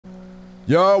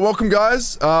Yo, welcome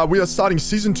guys. We are starting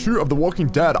season 2 of The Walking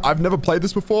Dead. I've never played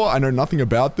this before. I know nothing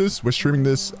about this. We're streaming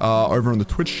this over on the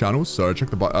Twitch channel, so check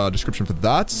the description for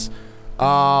that.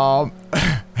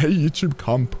 Hey YouTube,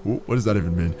 come. What does that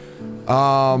even mean?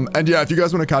 And yeah, if you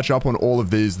guys want to catch up on all of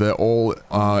these, they're all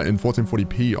in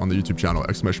 1440p on the YouTube channel,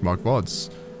 !VODs.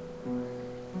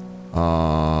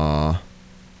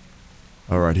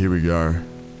 Alright, here we go.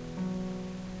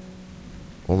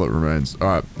 All that remains.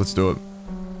 Alright, let's do it.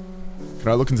 Can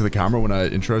I look into the camera when I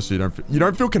intro so you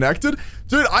don't feel connected?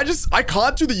 Dude, I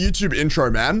can't do the YouTube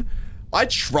intro, man. I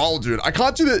troll, dude. I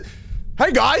can't do the...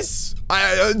 Hey guys!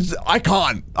 I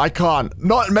can't.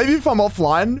 Not, maybe if I'm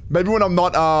offline, maybe when I'm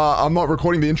not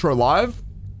recording the intro live.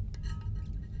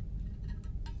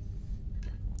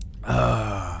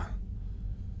 Yeah,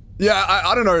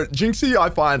 I don't know. Jinxie, I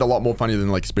find a lot more funny than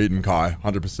like Speed and Kai,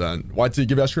 100%. YT,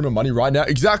 give our streamer money right now.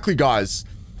 Exactly, guys.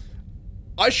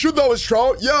 I should though as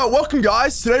troll. Yo, welcome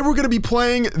guys. Today we're going to be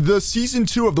playing the season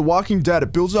 2 of The Walking Dead.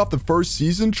 It builds off the first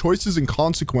season, choices and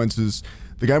consequences.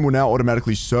 The game will now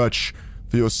automatically search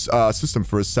for your system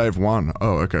for a save one.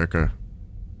 Oh, okay.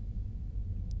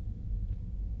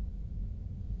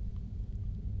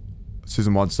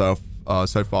 Season 1 save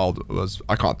file was...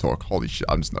 I can't talk. Holy shit,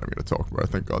 I'm just not even going to talk, bro.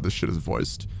 Thank God this shit is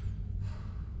voiced.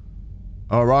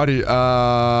 Alrighty,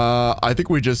 I think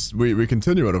we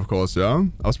continue it, of course, yeah?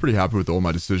 I was pretty happy with all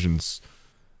my decisions.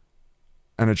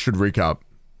 And it should recap.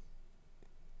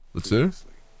 Let's see.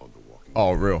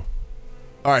 Oh, real.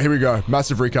 Alright, here we go.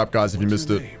 Massive recap, guys, if you missed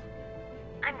it.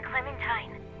 I'm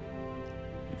Clementine.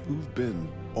 You've been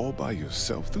all by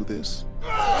yourself through this?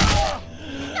 I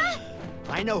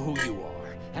know who you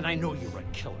are, and I know you're a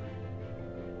killer.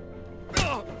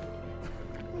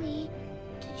 Lee,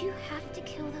 did you have to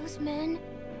kill those men?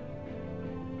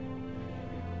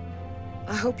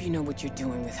 I hope you know what you're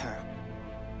doing with her.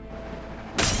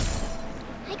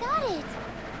 I got it.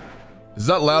 Is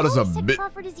that loud as a bit?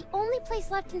 Crawford is the only place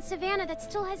left in Savannah that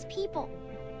still has people.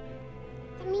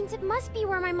 That means it must be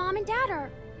where my mom and dad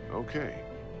are. Okay,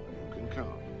 you can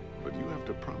come, but you have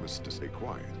to promise to stay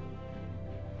quiet.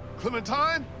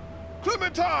 Clementine?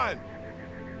 Clementine!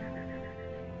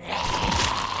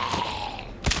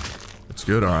 It's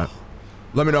good, alright.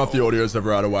 Let me know if the audio's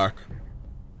ever out of whack.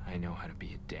 I know how to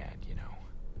be a dad, you know.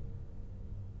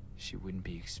 She wouldn't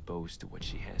be exposed to what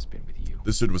she has been with you.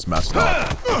 This dude was messed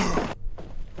up.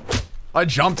 I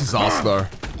jumped his ass though.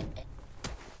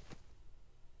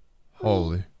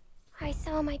 Holy. I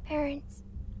saw my parents.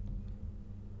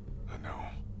 I know.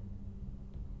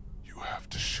 You have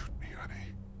to shoot me,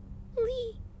 honey.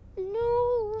 Lee,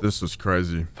 no. This was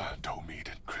crazy. Find Omid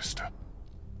and Krista.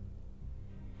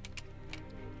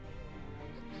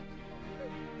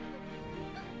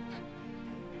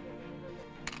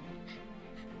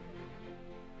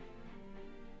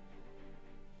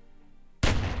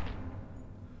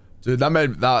 Dude, that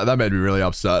made me really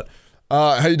upset.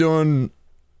 How you doing,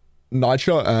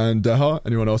 Nitra and Deha?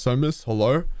 Anyone else I missed?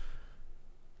 Hello?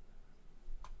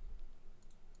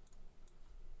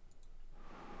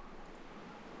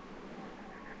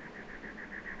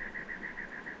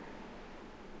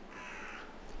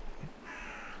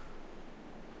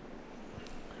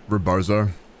 Rebozo.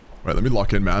 Wait, let me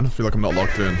lock in, man. I feel like I'm not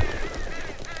locked in.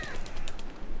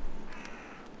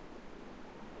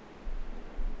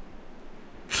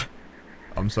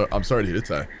 I'm sorry to hear it,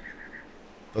 say.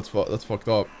 That's fucked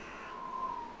up.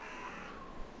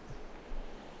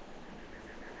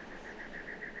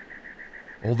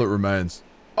 All that remains.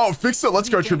 Oh, fix it. Let's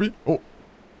go, Trippy. Oh.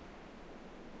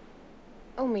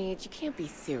 Omid, you can't be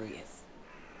serious.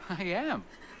 I am.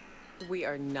 We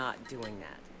are not doing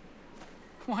that.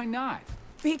 Why not?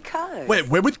 Because... Wait,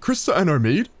 we're with Krista and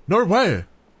Omid? No way.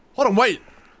 Hold on, wait.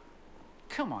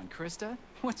 Come on, Krista.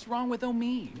 What's wrong with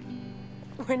Omid?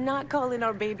 We're not calling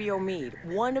our baby Omid.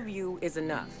 One of you is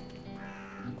enough.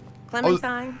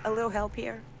 Clementine, a little help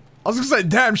here? I was gonna say,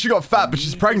 damn, she got fat, but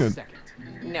she's pregnant.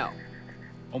 No.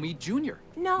 Omid Jr.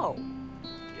 No.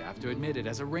 You have to admit it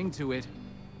has a ring to it.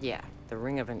 Yeah, the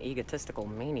ring of an egotistical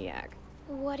maniac.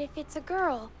 What if it's a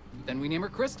girl? Then we name her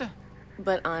Krista.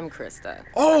 But I'm Krista.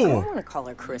 Oh! I don't want to call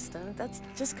her Krista. That's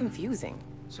just confusing.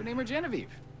 So name her Genevieve.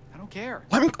 I don't care.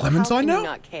 I'm Clementine How now? can you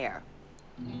not care?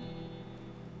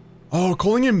 Oh,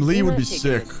 calling him Lee You would wanna be take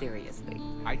sick. this seriously.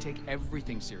 I take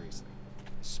everything seriously.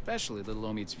 Especially little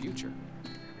Omid's future.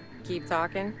 Keep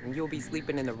talking, and you'll be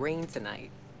sleeping in the rain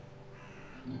tonight.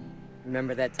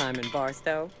 Remember that time in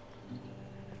Barstow?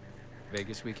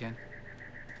 Vegas weekend.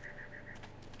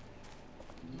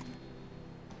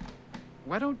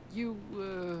 Why don't you,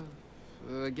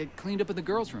 get cleaned up in the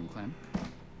girls' room, Clem?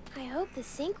 I hope the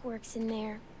sink works in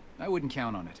there. I wouldn't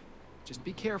count on it. Just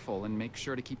be careful and make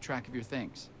sure to keep track of your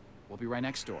things. We'll be right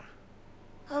next door.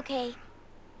 Okay.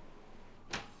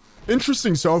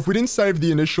 Interesting. So if we didn't save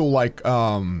the initial, like,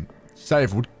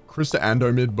 save, would Krista and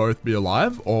Omid both be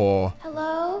alive, or?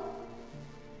 Hello?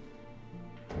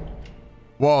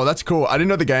 Whoa, that's cool. I didn't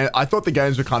know the game. I thought the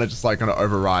games were kind of just like gonna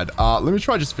override. Let me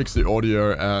try just fix the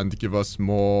audio and give us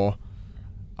more.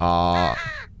 All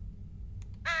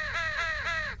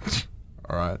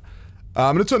right.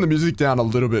 I'm gonna turn the music down a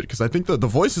little bit because I think that the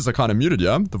voices are kind of muted.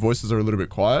 Yeah, the voices are a little bit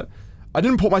quiet. I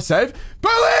didn't put my save.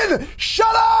 Berlin, shut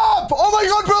up! Oh my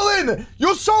God, Berlin,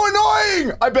 you're so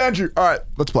annoying. I banned you. All right,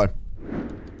 let's play.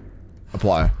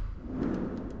 Apply.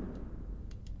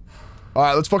 All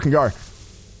right, let's fucking go.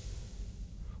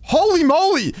 Holy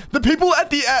moly! The people at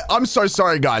the end. I'm so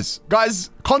sorry, guys. Guys,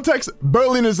 context,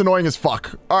 Berlin is annoying as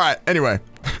fuck. All right, anyway.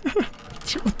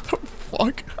 What the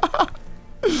fuck?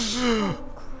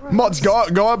 Mods,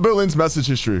 go up Berlin's message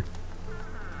history.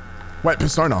 Wait,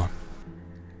 Persona.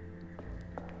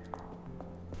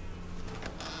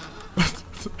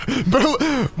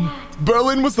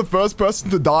 Berlin was the first person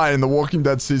to die in The Walking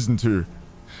Dead Season 2.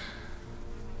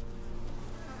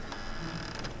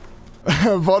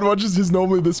 Vaughn watches is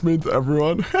normally this mean to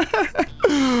everyone.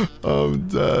 I'm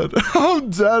dead. I'm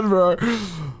dead, bro.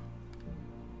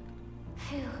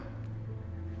 Phew.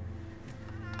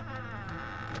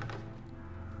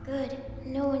 Good.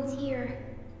 No one's here.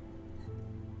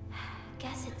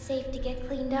 Guess it's safe to get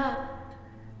cleaned up.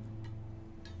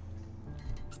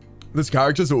 There's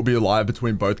characters that will be alive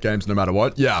between both games no matter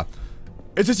what. Yeah.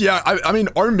 It's just, yeah, I mean,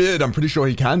 Omid, I'm pretty sure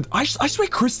he can. I swear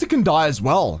Krista can die as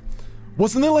well.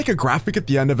 Wasn't there like a graphic at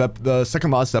the end of the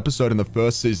second last episode in the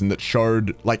first season that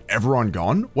showed like everyone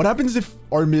gone? What happens if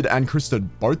Omid and Krista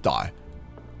both die?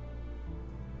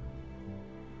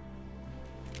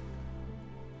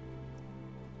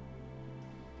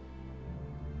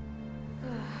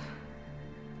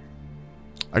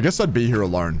 I guess I'd be here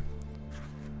alone.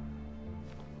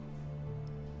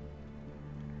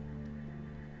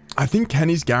 I think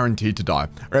Kenny's guaranteed to die.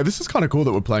 All right, this is kind of cool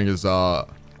that we're playing as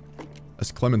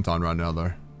Clementine right now,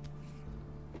 though.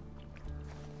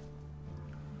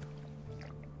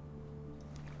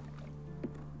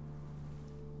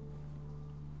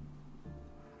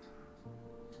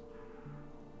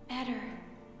 Better.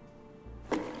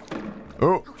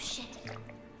 Oh. Oh shit.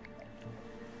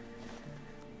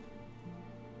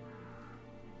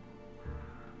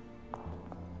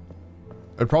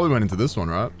 It probably went into this one,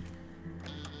 right?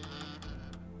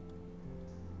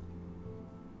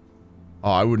 Oh,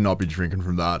 I would not be drinking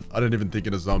from that. I didn't even think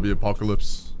in a zombie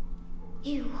apocalypse.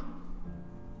 Ew.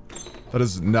 That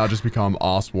has now just become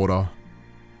arse water.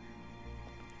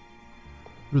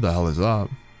 Who the hell is that?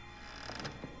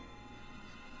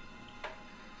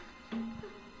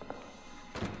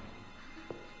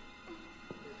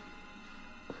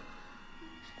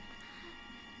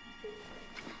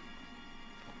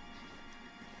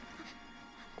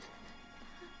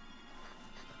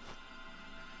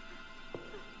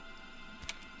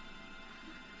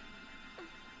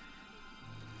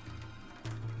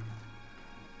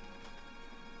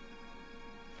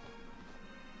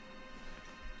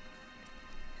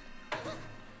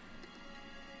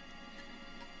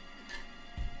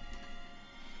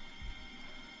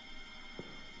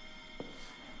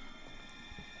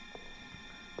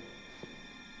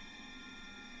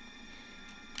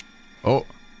 Oh.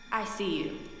 I see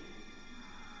you.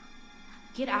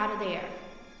 Get out of there.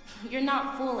 You're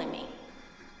not fooling me.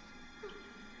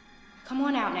 Come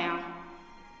on out now.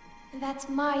 That's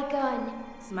my gun.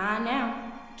 It's mine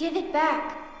now. Give it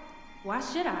back. Why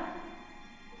should I?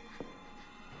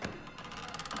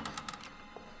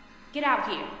 Get out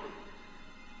here.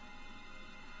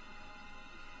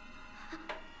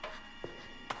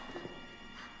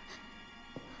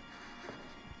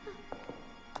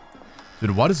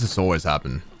 Dude, why does this always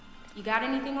happen? You got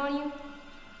anything on you?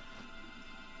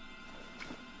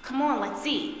 Come on, let's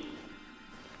see.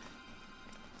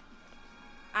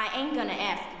 I ain't gonna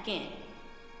ask again.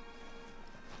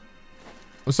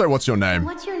 Let's say, what's your name?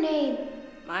 What's your name?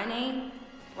 My name?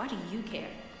 Why do you care?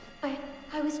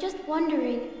 I was just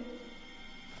wondering.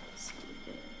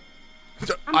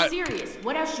 Stupid. I'm serious.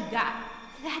 What else you got?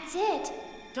 That's it.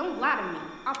 Don't lie to me.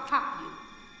 I'll pop you.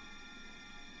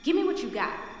 Give me what you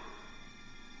got.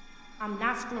 I'm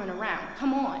not screwing around.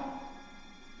 Come on.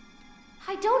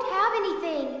 I don't have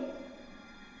anything.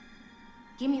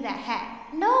 Give me that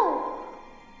hat. No.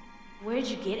 Where'd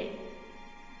you get it?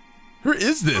 Who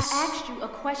is this? I asked you a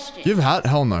question. Do you have a hat?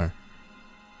 Hell no.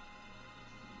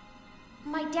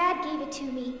 My dad gave it to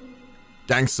me.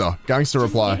 Gangster. Gangster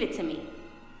reply. Just give it to me.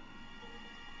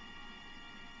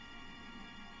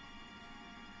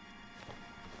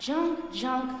 Junk,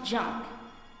 junk, junk.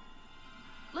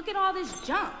 Look at all this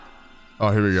junk.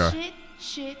 Oh, here we go. Shit,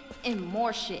 shit, and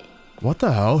more shit. What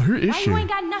the hell? Who is Why she? you ain't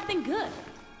got nothing good?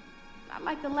 Not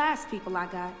like the last people I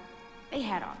got. They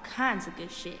had all kinds of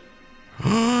good shit.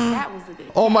 That was a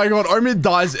good Oh my cat. god, Omid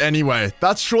dies anyway.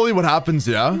 That's surely what happens,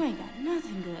 yeah? You ain't got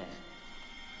nothing good.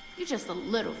 You just a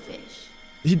little fish.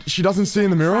 She doesn't see in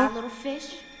the mirror? Try, little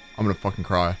fish. I'm gonna fucking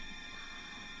cry.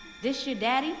 This your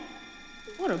daddy?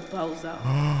 What a bozo.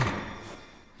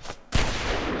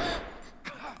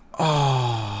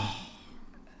 Oh.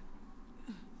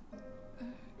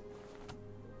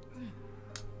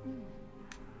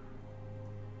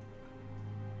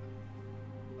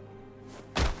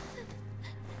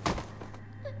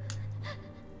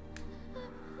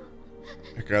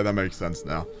 Okay, that makes sense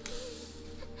now.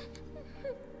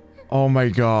 Oh my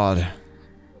god.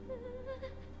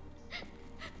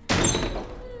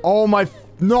 Oh my...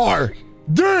 No!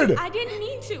 Dude! I didn't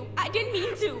mean to. I didn't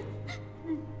mean to.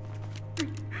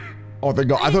 Oh, thank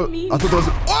god. I thought there was...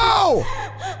 Oh!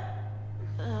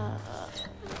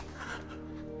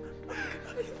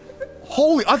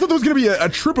 Holy... I thought there was gonna be a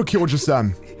triple kill just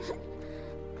then.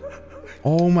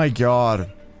 Oh my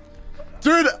god.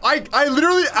 Dude, I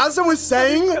literally, as I was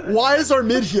saying, why is our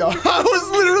mid here? I was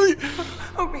literally...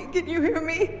 Homie, can you hear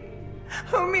me?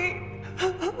 Homie.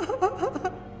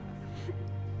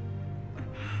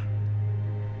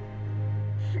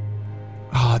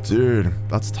 Ah, dude,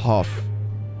 that's tough.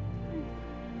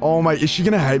 Oh my, is she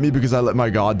gonna hate me because I let my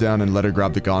guard down and let her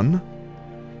grab the gun?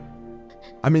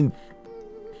 I mean,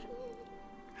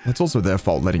 it's also their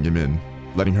fault letting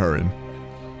her in.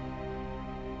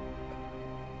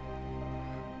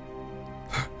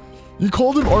 You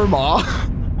called him Omar?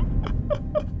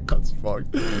 That's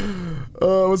fucked.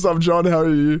 What's up, John? How are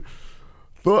you?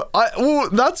 But well,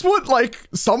 that's what, like,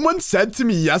 someone said to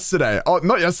me yesterday. Oh,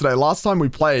 not yesterday. Last time we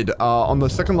played, on the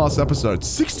second last episode.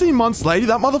 16 months later,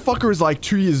 that motherfucker is like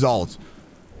 2 years old.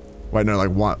 Wait, no, like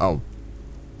one. Oh,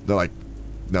 they're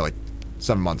like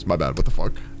 7 months. My bad. What the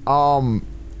fuck?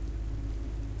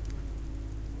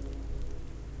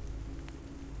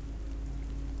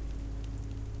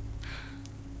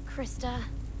 Krista,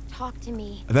 talk to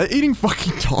me. Are they eating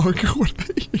fucking dog? What are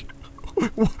they eating?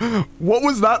 What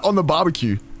was that on the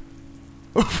barbecue?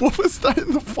 What was that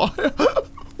in the fire?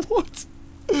 What?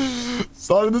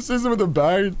 Starting the season with a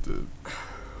bag?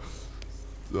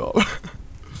 Oh.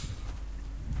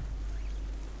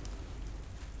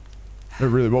 Hey,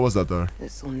 really, what was that though?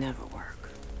 This will never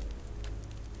work.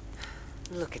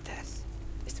 Look at this.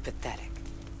 It's pathetic.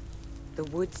 The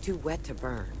wood's too wet to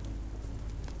burn.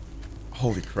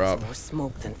 Holy crap. More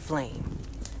smoke than flame.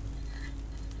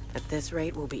 At this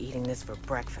rate, we'll be eating this for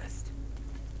breakfast.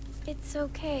 It's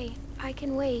okay. I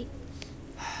can wait.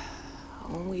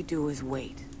 All we do is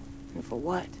wait. And for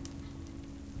what?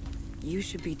 You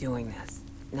should be doing this,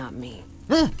 not me.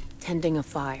 Tending a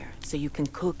fire so you can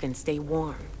cook and stay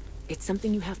warm. It's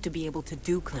something you have to be able to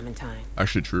do, Clementine.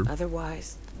 Actually true.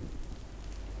 Otherwise...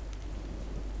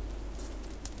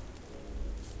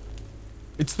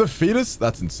 It's the fetus?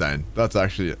 That's insane. That's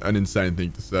actually an insane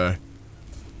thing to say.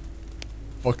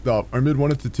 Fucked up. Omid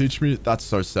wanted to teach me. That's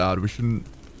so sad. We shouldn't...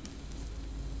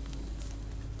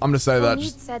 I'm gonna say that.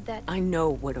 Omid said that. I know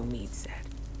what Omid said.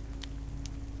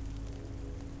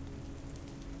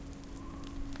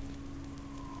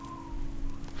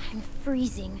 I'm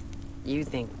freezing. You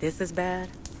think this is bad?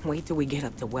 Wait till we get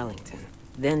up to Wellington.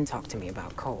 Then talk to me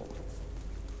about cold.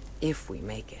 If we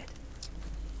make it.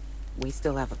 We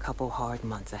still have a couple hard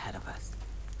months ahead of us.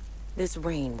 This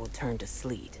rain will turn to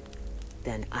sleet,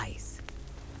 then ice,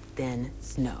 then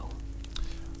snow.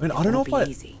 I mean, I don't know if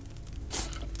easy.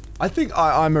 I think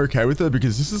I'm okay with it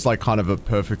because this is like kind of a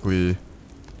perfectly...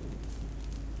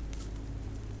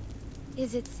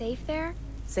 Is it safe there?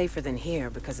 Safer than here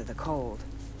because of the cold,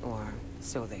 or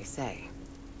so they say.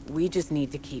 We just need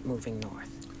to keep moving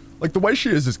north. Like the way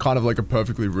she is kind of like a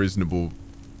perfectly reasonable,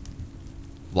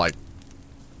 like,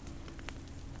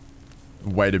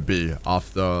 way to be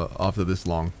after this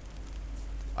long.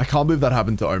 I can't believe that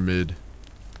happened to Omid.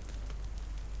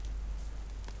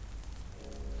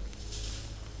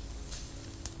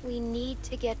 We need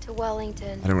to get to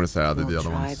Wellington. I didn't want to say either the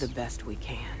other ones. We'll try the best we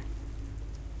can.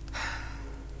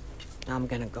 I'm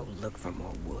gonna go look for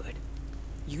more wood.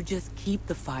 You just keep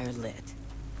the fire lit.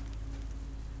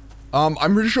 I'm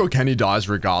pretty sure Kenny dies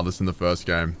regardless in the first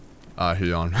game. He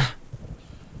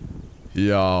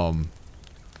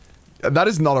that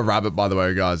is not a rabbit, by the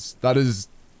way, guys. That is...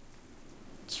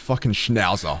 It's fucking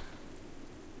Schnauzer.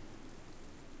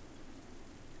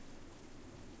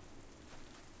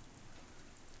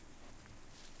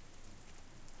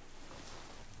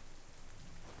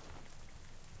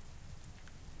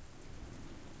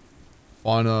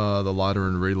 Find the lighter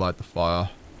and relight the fire.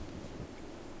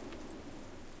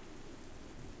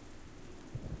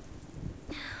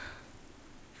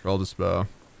 Troll despair.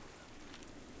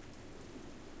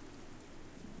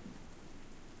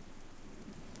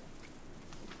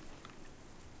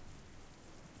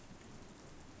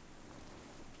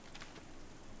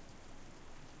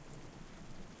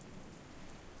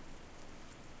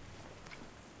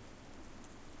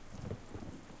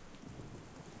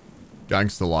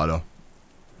 Gangster lighter.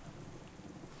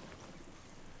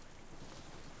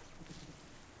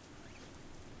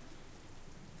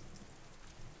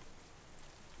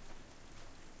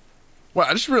 Wait,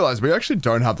 I just realized we actually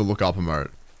don't have the look up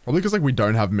emote. Probably because like we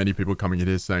don't have many people coming in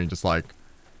here saying just like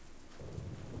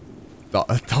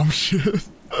dumb shit.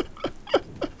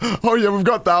 Oh yeah, we've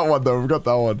got that one though. We've got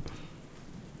that one.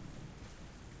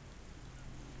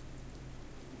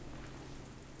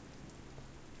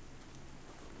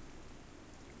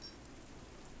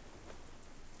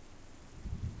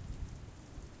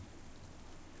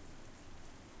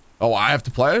 Oh, I have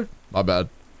to play? My bad.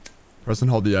 Press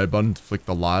and hold the A button to flick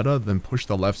the lighter, then push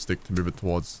the left stick to move it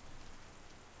towards.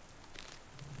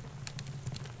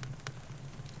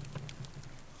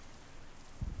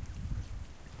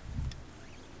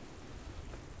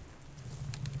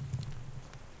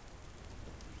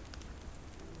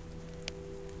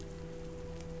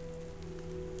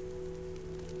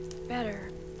 Better,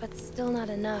 but still not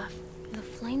enough. The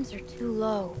flames are too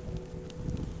low.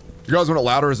 You guys want it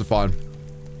louder or is it fine?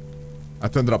 I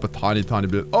turned it up a tiny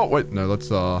bit. Oh, wait, no, let's,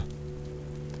 The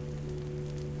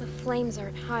flames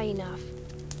aren't high enough.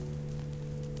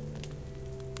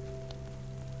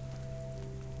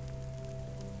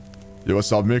 Yo,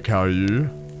 what's up, Mick? How are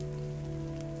you?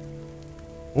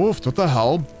 Oof, what the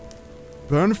hell?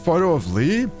 Burn photo of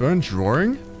Lee? Burn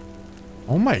drawing?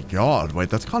 Oh my god,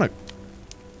 wait, that's kind of...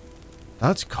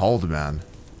 That's cold, man.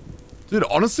 Dude,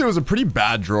 honestly, it was a pretty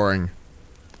bad drawing.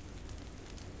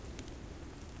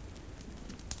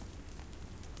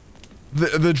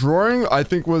 The drawing, I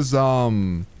think, was,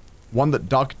 one that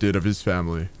Duck did of his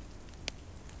family.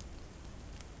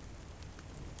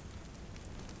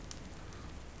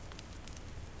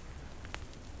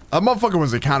 That motherfucker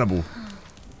was a cannibal.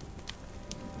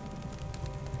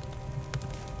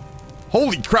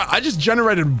 Holy crap, I just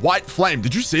generated white flame.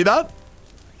 Did you see that?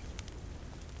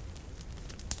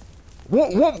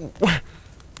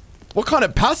 What kind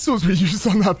of pastels were used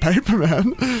on that paper,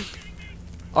 man?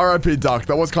 R.I.P. Duck.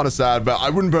 That was kind of sad, but I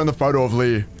wouldn't burn the photo of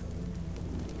Lee.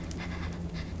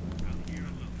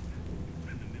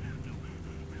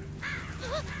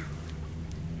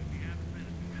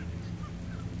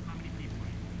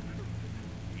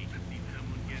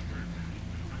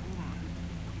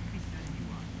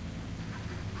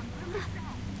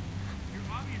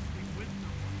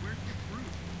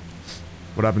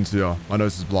 What happened to you? My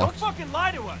nose is blocked. Don't fucking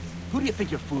lie to us! Who do you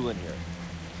think you're fooling here?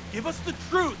 Give us the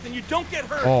truth and you don't get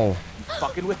hurt! Oh. You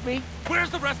fucking with me? Where's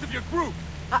the rest of your group?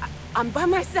 I'm by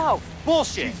myself.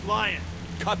 Bullshit! She's lying.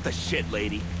 Cut the shit,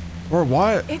 lady. Or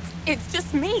what? It's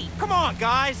just me. Come on,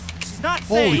 guys! She's not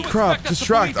Holy safe! crap,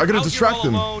 distract! I gotta distract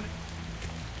them. What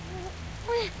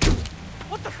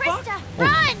the Krista, fuck?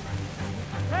 run!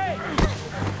 Hey!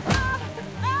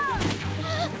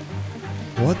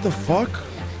 What the fuck?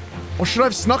 Or should I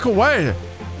have snuck away?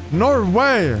 No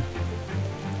way!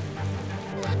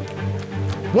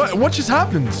 What just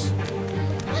happened?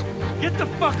 Get the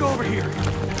fuck over here!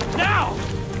 Now!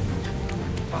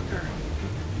 Fucker.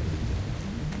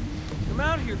 Come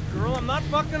out here, girl. I'm not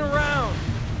fucking around.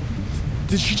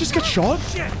 Did she just get shot?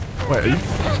 Shit! Wait, are you...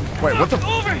 Wait, what the...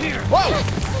 Over here! Whoa!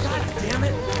 God damn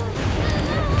it!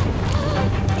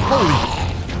 Holy...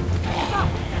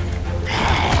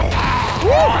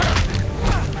 Woo!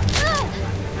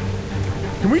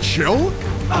 Can we chill?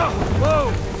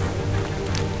 Whoa!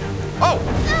 Oh!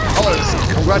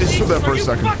 Hello. I'm glad he stood there for a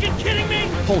second. Are you fucking kidding me?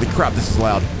 Holy crap, this is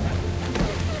loud.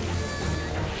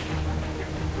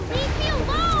 Leave me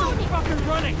alone! Still fucking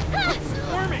running! I'm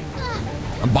squirming!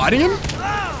 I'm biting him? Ow!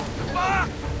 Fuck!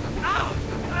 Ow!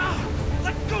 Ow!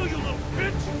 Let go, you little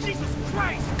bitch! Jesus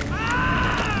Christ!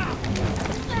 Ah!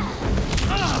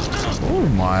 Oh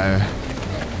my...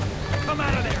 Come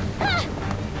out of there!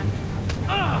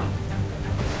 Ow!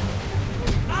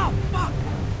 Fuck!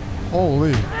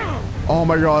 Holy... Oh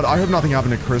my god, I hope nothing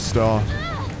happened to Krista.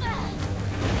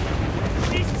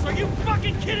 Jesus, are you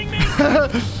fucking kidding me?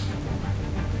 Come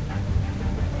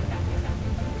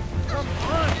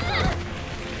on!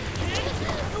 Kid,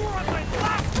 you were on my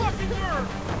last fucking nerve!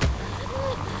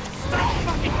 Stop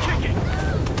fucking kicking!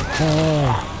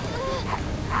 Oh.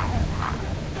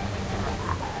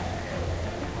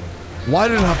 Why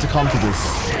did it have to come to this?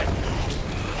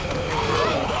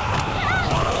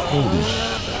 Holy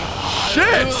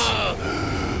shit!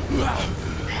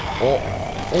 Oh.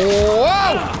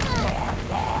 Oh!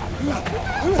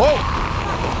 Oh!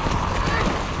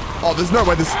 Oh, there's no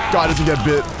way this guy doesn't get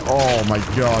bit. Oh my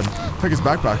god. Take his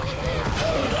backpack.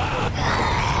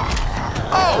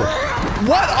 Oh!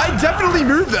 What? I definitely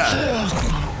moved there.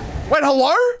 Wait,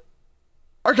 hello?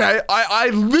 Okay, I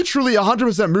literally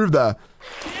 100% moved there.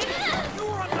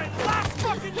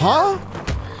 Huh?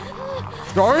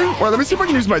 Going? Wait, let me see if I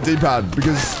can use my D-pad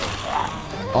because...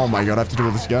 Oh my god, I have to do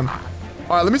all this again.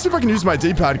 Alright, let me see if I can use my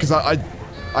D-pad because I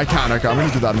can't. Okay, I'm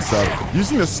gonna do that instead.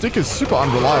 Using the stick is super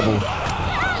unreliable.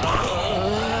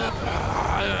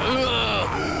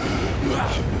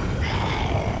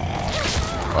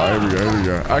 Alright, here we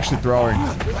go. Actually throwing.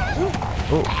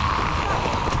 Oh.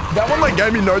 That one like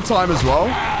gave me no time as well.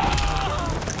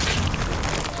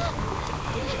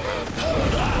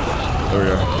 There we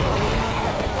go.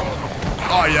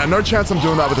 Oh yeah, no chance I'm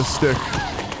doing that with a stick.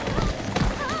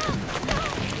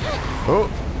 Oh.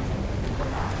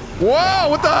 Whoa,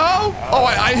 what the hell? Oh,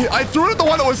 I threw it at the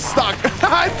one that was stuck.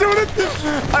 I threw it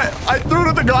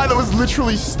at the guy that was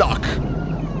literally stuck.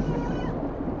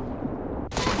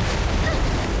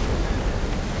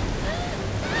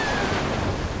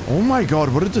 Oh my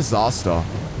god, what a disaster.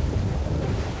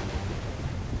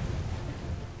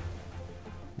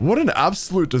 What an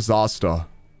absolute disaster.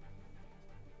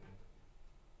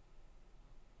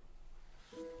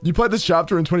 You played this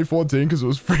chapter in 2014 because it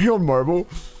was free on mobile?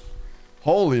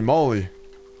 Holy moly.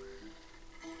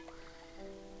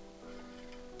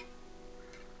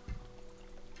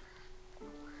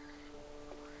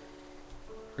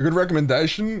 A good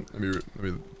recommendation? Let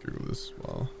me Google this.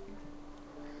 Wow.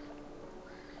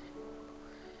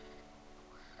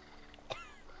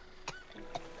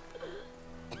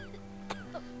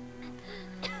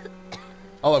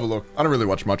 I'll have a look. I don't really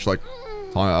watch much, like,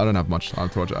 I don't have much time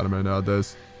to watch anime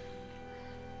nowadays.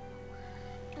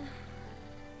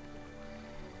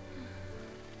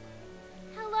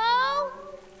 Hello?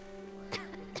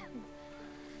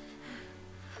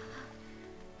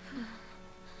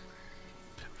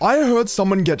 I heard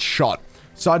someone get shot.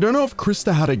 So I don't know if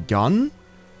Krista had a gun.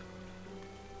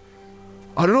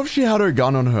 I don't know if she had her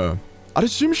gun on her. I'd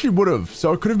assume she would have.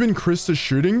 So it could have been Krista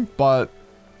shooting, but,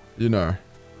 you know.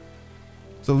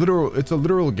 It's a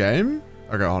literal game.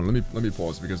 Okay, hold on, let me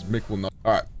pause because Mick will not.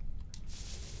 All right,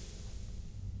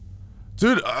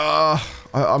 dude.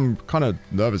 I'm kind of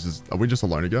nervous. Are we just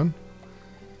alone again?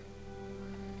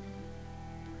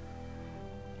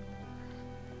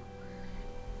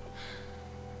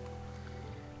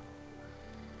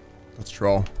 Let's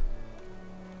troll.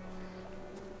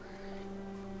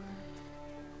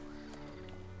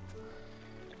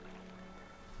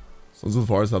 Sons of the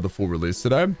Forest had the full release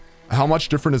today. How much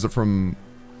different is it from,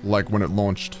 like, when it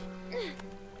launched?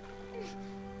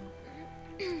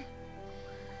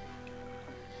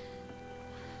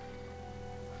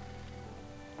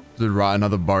 Dude, right,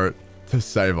 another boat to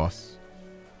save us.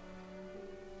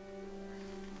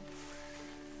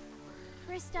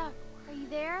 Krista, are you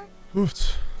there?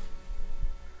 Oof.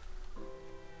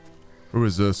 Who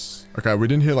is this? Okay, we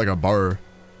didn't hear, like, a bow.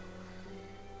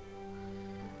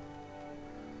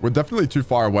 We're definitely too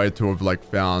far away to have, like,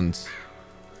 found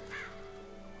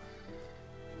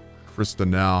Krista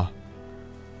now.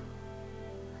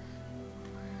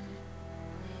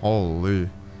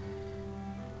 Holy.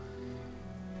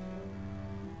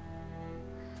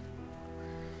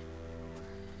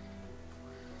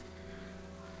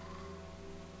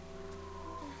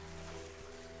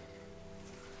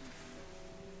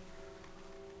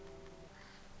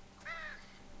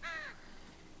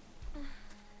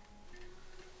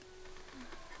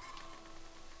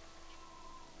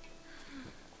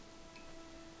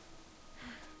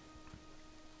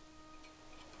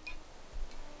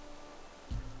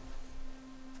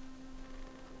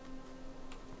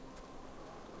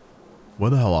 Where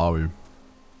the hell are we?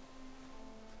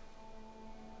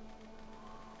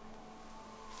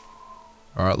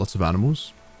 Alright, lots of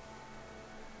animals.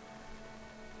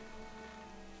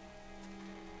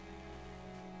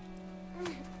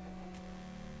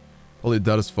 Probably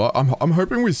dead as fuck. I'm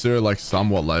hoping we see her like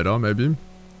somewhat later, maybe.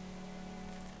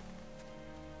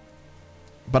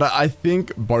 But I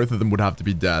think both of them would have to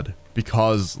be dead.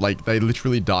 Because, like, they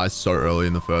literally die so early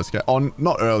in the first game. Oh,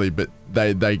 not early, but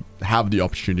they have the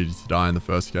opportunity to die in the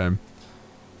first game.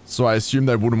 So I assume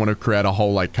they wouldn't want to create a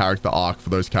whole, like, character arc for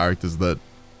those characters that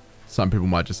some people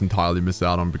might just entirely miss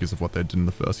out on because of what they did in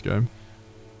the first game.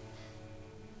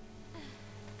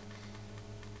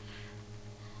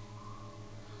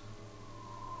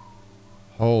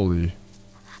 Holy.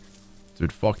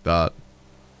 Dude, fuck that.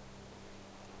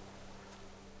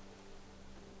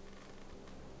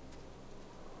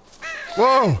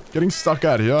 Whoa! Getting stuck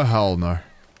out here? Hell no.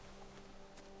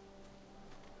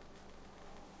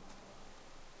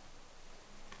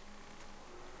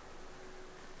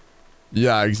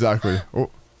 Yeah, exactly.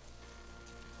 Oh.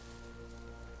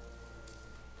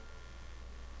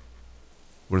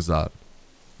 What is that?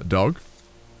 A dog?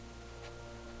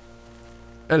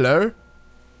 Hello?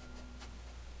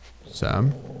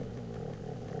 Sam?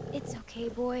 It's okay,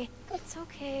 boy. It's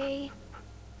okay.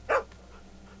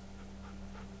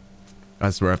 I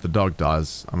swear if the dog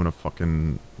dies, I'm gonna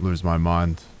fucking lose my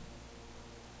mind.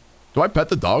 Do I pet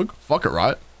the dog? Fuck it,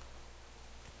 right?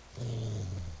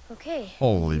 Okay.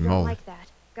 Holy You don't moly. like that.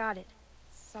 Got it.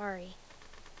 Sorry.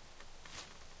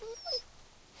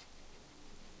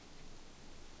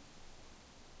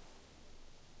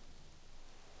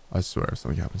 I swear if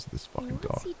something happens to this fucking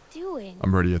dog, What's he doing?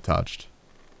 I'm already attached.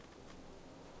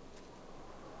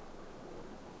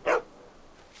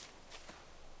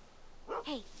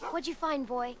 Hey, what'd you find,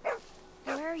 boy?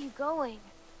 Where are you going?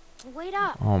 Wait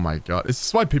up. Oh my god. Is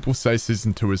this why people say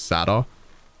season 2 is sadder?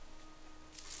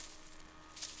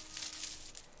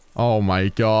 Oh my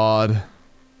god.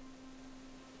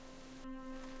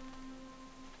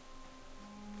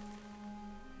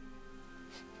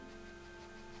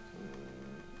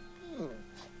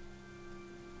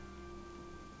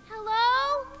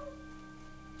 Hello?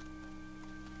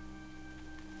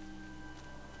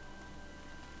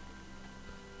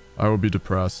 I will be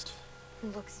depressed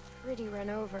Looks pretty run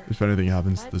over. if anything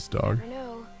happens to But this you dog. never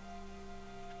know.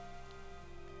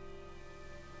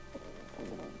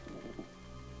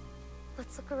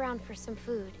 Let's look around for some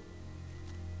food.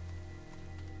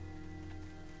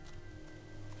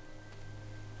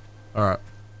 Alright.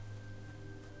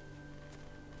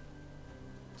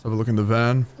 Let's have a look in the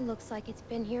van. Looks like it's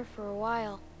been here for a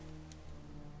while.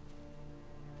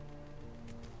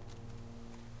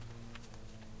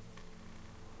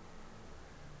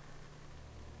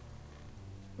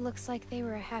 Looks like they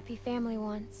were a happy family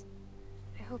once.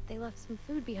 I hope they left some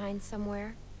food behind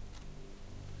somewhere.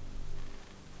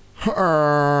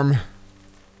 Oh,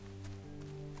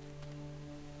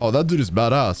 that dude is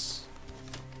badass.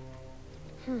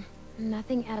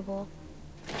 Nothing edible.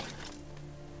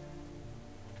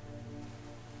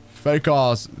 Fake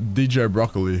ass DJ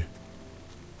Broccoli.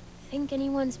 Think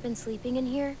anyone's been sleeping in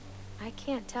here? I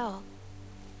can't tell.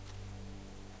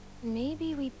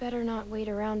 Maybe we better not wait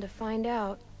around to find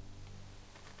out.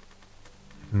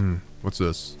 What's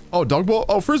this? Oh, dog ball?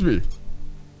 Oh, frisbee.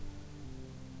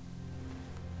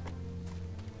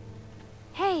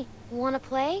 Hey, wanna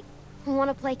play?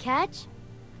 Wanna play catch?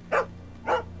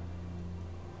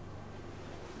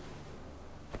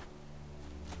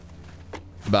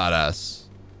 Badass.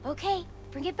 Okay,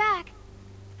 bring it back.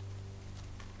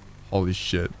 Holy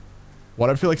shit. What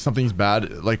I feel like something's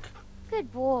bad, like,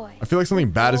 Good boy. I feel like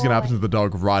something bad is gonna happen to the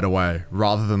dog right away,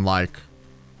 rather than like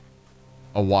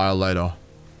a while later.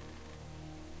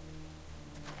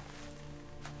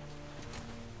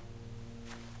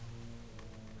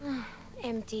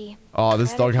 Empty. Oh,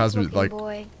 this dog has me Looking like,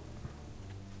 boy.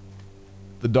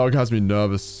 the dog has me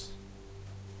nervous.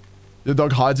 Your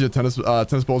dog hides your tennis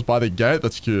balls by the gate?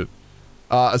 That's cute.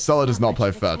 Estella does not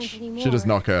play fetch. She does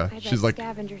not care. I bet She's like,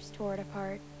 scavengers tore it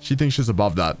apart. she thinks she's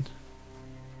above that.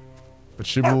 But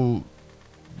she will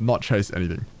not chase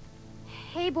anything.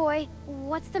 Hey boy,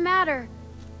 what's the matter?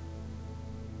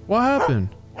 What happened?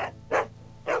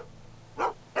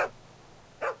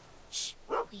 Shh,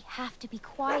 we have to be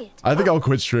quiet. I think I'll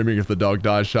quit streaming if the dog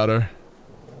dies, Shadow.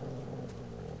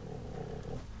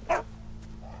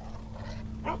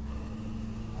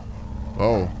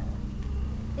 Oh.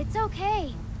 It's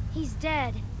okay. He's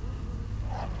dead.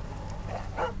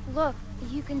 Look,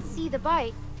 you can see the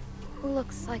bite.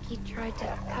 Looks like he tried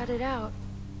to cut it out.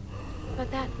 But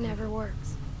that never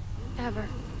works. Ever.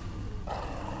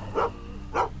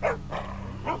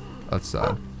 That's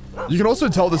sad. You can also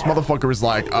tell this motherfucker is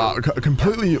like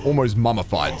completely almost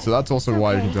mummified. So that's also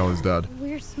why you can tell he's dead.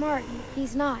 We're smart.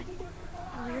 He's not.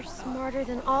 We're smarter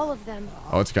than all of them.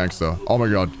 Oh, it's gangster. Oh my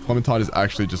god. Clementine is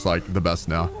actually just like the best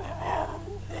now.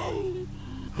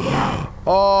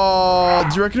 Oh,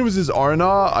 do you reckon it was his owner?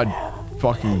 I'd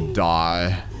fucking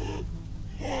die.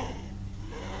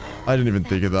 I didn't even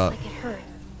think of that. Like it hurt.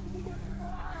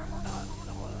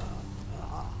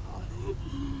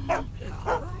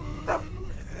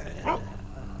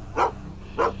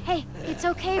 Hey, it's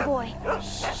okay, boy.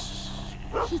 Shh.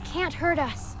 He can't hurt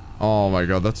us. Oh my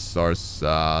god, that's so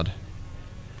sad.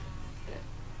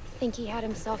 Think he had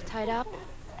himself tied up?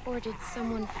 Or did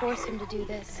someone force him to do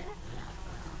this?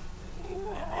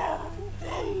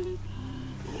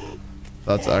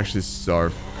 That's actually so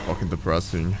fucking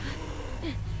depressing.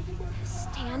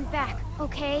 Stand back,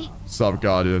 okay? Sup,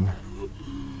 Guardian?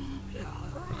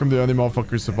 How come the only motherfucker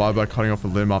who survived by cutting off a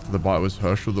limb after the bite was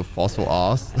Herschel the fossil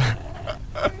ass?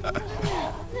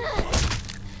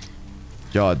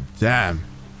 God damn.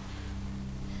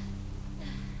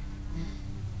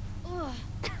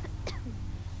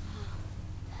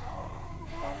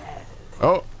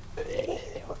 Oh.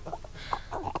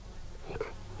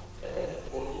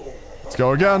 Let's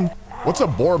go again. What's a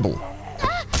borble?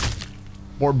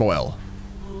 Borboil.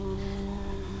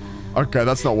 Okay,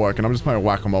 that's not working. I'm just playing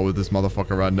whack-a-mole with this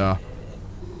motherfucker right now.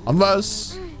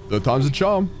 Unless, third time's a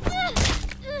charm.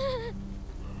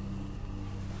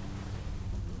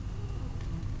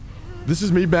 This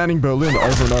is me banning Berlin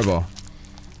over and over.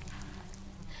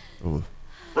 Oh.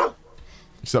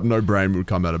 Except no brain would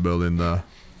come out of Berlin there.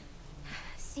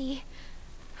 See,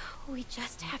 we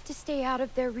just have to stay out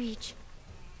of their reach.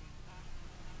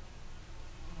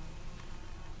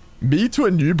 Me to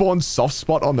a newborn soft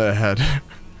spot on their head.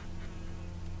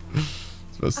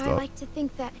 I like to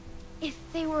think that if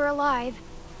they were alive,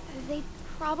 they'd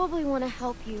probably want to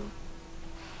help you.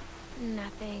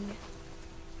 Nothing.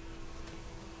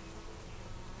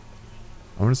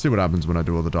 I want to see what happens when I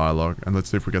do all the dialogue, and let's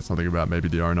see if we get something about maybe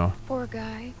the owner. Poor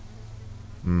guy.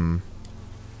 Hmm.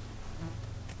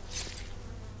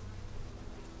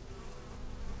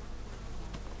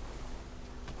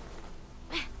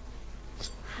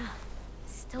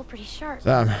 Still pretty sharp.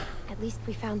 Damn. At least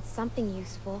we found something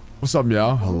useful. What's up,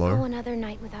 Meow? Hello. We'll go another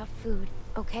night without food,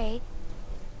 okay?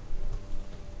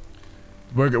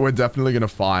 We're definitely gonna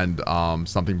find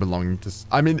something belonging to.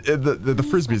 I mean, the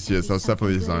frisbee's here, so it's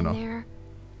definitely his owner.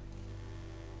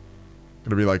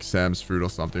 Gonna be like Sam's food or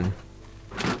something.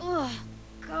 Oh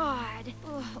God!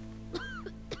 Ugh.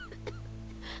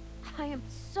 I am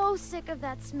so sick of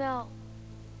that smell.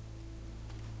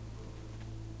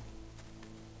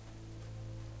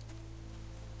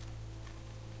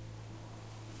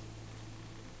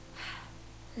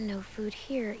 No food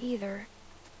here either.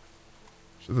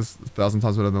 Shit, this 1,000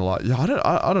 times better than a lot. Yeah, I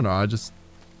don't know. I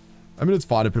mean, it's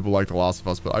fine if people like The Last of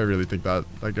Us, but I really think that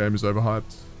game is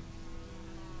overhyped.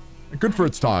 Good for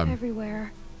its time.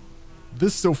 Everywhere.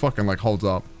 This still fucking like holds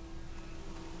up.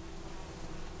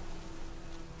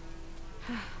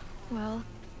 Well,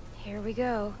 here we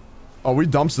go. Oh, we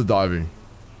dumpster diving.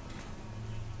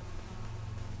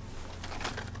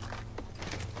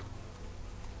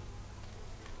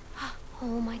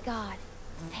 Oh my God!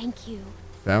 Thank you.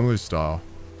 Family style.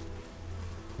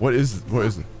 What is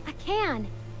it? A can.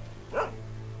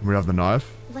 We have the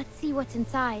knife. Let's see what's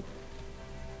inside.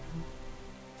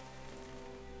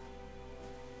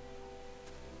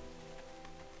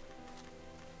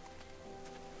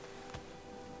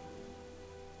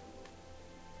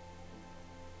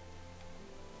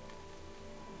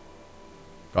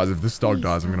 Guys, if this dog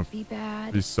dies, I'm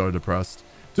gonna be so depressed.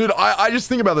 Dude, I just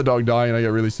think about the dog dying and I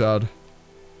get really sad.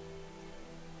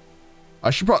 I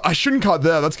shouldn't cut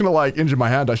there. That's gonna like injure my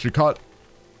hand. I should cut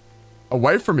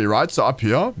away from me, right? So up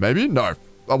here, maybe? No.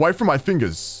 Away from my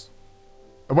fingers.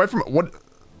 Away from what?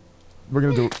 We're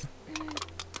gonna do.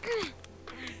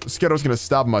 Scared I was gonna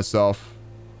stab myself.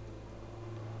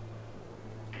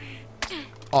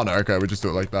 Oh no, okay, we just do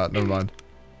it like that. Never mind.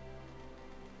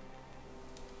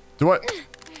 Do I?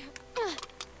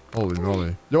 Holy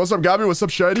moly. Yo, what's up, Gabby? What's up,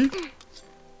 Shady?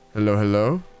 Hello,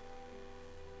 hello.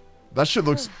 That shit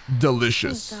looks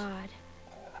delicious. Thank God.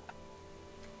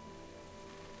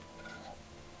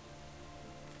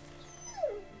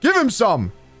 Give him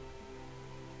some.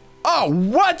 Oh,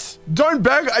 what? Don't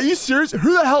beg. Are you serious?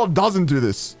 Who the hell doesn't do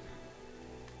this?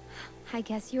 I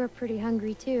guess you were pretty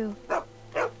hungry too. I'm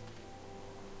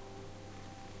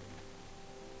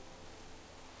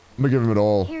gonna give him it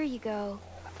all. Here you go.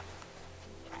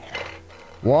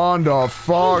 What the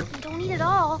fuck? Don't eat it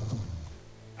all.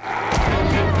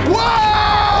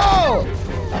 Whoa!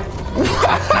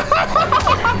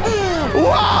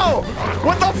 Whoa!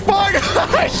 What the fuck?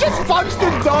 I just punched the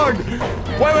dog.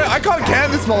 Wait, I can't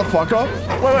can this motherfucker.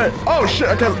 Wait. Oh shit.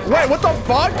 Okay. Wait, what the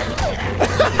fuck?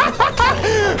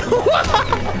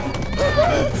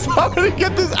 Somebody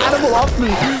get this animal off me.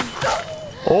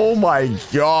 Oh my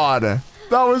God.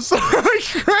 That was so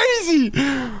crazy.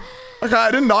 Okay,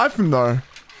 I didn't knife him though.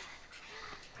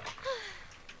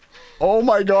 Oh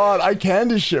my God, I canned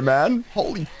this shit, man.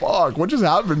 Holy fuck, what just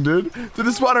happened, dude? Dude,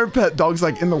 this is why I don't pet dogs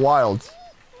like in the wild.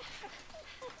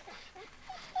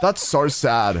 That's so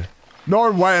sad.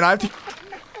 No way, and I have to...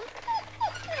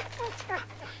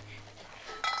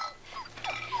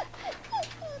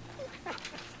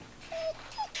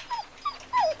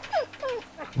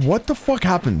 What the fuck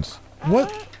happened?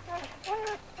 What?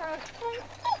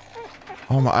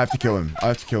 Oh my, I have to kill him. I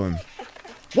have to kill him.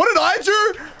 What did I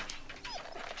do?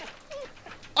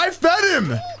 I fed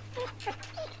him.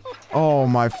 Oh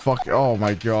my fuck. Oh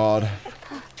my god.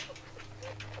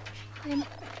 I'm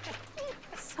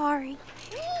sorry.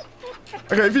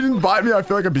 Okay, if he didn't bite me, I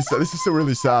feel like I'd be sad. This is still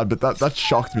really sad, but that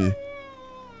shocked me.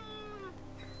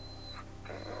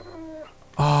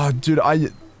 Oh, dude,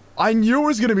 I knew it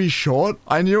was gonna be short.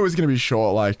 I knew it was gonna be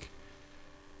short, like.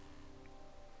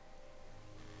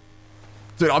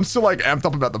 Dude, I'm still like amped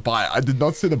up about the bite. I did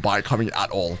not see the bite coming at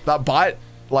all. That bite,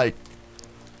 like,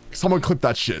 someone clipped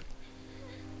that shit.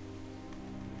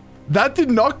 That did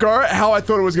not go how I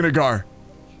thought it was gonna go.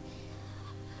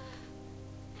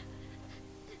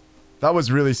 That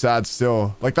was really sad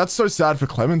still. Like, that's so sad for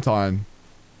Clementine.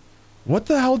 What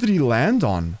the hell did he land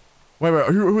on? Wait,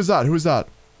 who was that? Who was that?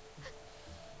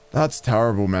 That's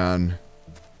terrible, man.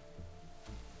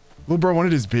 Little bro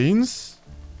wanted his beans?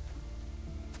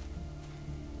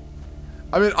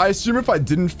 I mean, I assume if I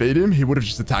didn't feed him, he would have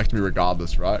just attacked me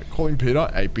regardless, right? Calling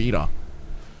Peter a Peter.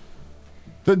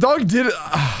 The dog did it.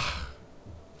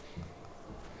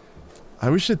 I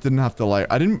wish it didn't have to, like,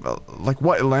 I didn't, like,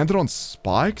 what, it landed on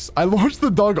spikes? I launched the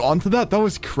dog onto that? That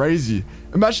was crazy.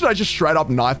 Imagine I just straight up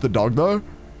knifed the dog, though.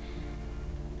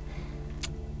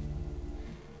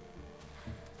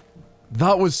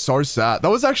 That was so sad. That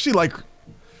was actually, like,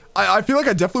 I feel like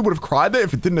I definitely would have cried there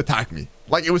if it didn't attack me.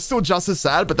 Like, it was still just as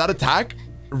sad, but that attack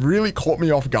really caught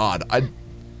me off guard.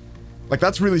 Like,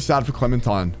 that's really sad for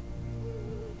Clementine.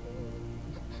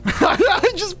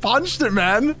 I just punched it,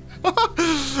 man. I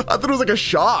thought it was like a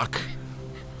shark.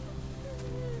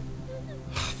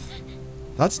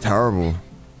 That's terrible.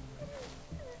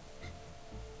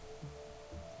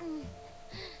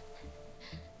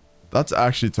 That's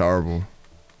actually terrible.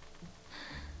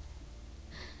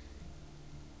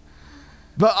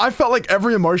 But I felt like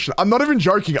every emotion. I'm not even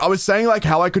joking. I was saying like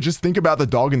how I could just think about the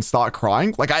dog and start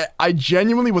crying. Like I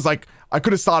genuinely was like, I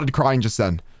could have started crying just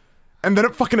then. And then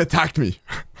it fucking attacked me.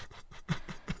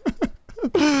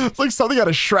 It's like something out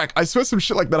of Shrek. I swear some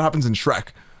shit like that happens in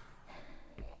Shrek.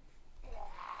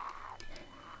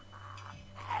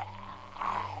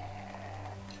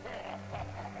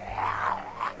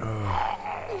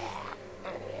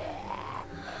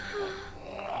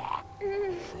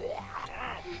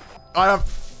 I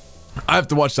have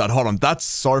to watch that. Hold on. That's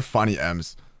so funny,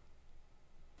 Ems.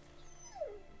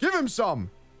 Give him some.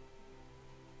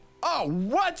 Oh,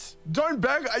 what? Don't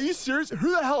beg? Are you serious?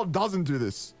 Who the hell doesn't do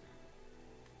this?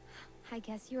 I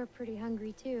guess you were pretty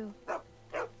hungry too.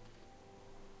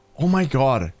 Oh my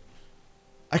god.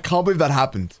 I can't believe that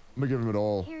happened. I'm gonna give him it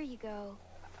all. Here you go.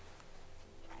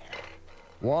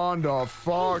 What the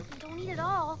fuck? Hey, don't eat it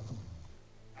all.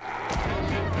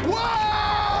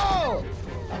 Whoa!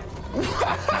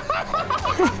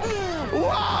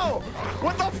 Whoa!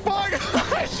 What the fuck?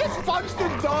 I just punched the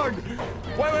dog.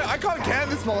 Wait, I can't can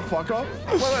this motherfucker.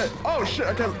 Wait. Oh shit.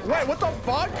 Okay. Wait, what the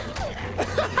fuck?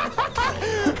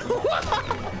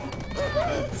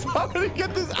 Somebody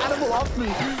get this animal off me.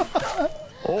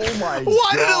 Oh my god.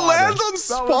 Why did it land on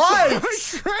spikes?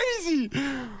 So crazy.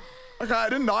 Okay, I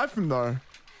didn't knife him though.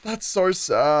 That's so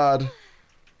sad.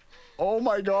 Oh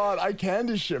my god, I canned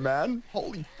this shit, man.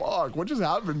 Holy fuck, what just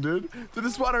happened, dude? Dude,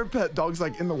 this is why I don't pet dogs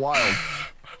like in the wild.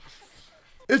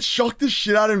 It shocked the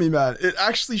shit out of me, man. It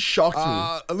actually shocked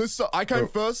me. Alyssa, I came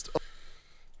first.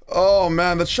 Oh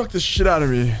man, that shocked the shit out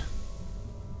of me.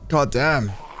 God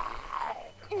damn.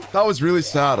 That was really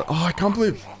sad. Oh, I can't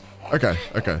believe. Okay.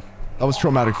 That was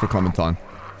traumatic for Clementine.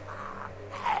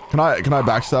 Can I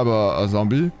backstab a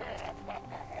zombie?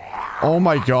 Oh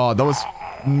my god, that was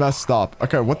messed up.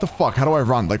 Okay, what the fuck? How do I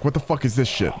run? Like, what the fuck is this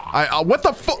shit? What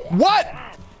the fuck? What?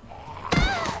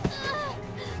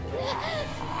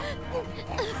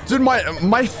 Dude,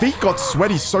 my feet got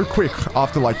sweaty so quick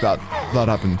after like that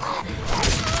happened.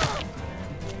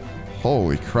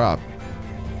 Holy crap.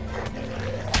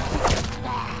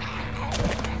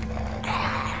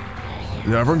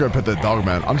 Yeah, everyone go pet that dog,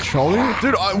 man. I'm trolling?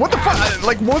 Dude, what the fuck?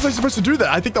 Like, what was I supposed to do there?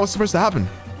 I think that was supposed to happen.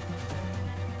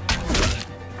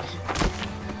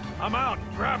 I'm out.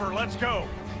 Grab her. Let's go.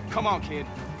 Come on, kid.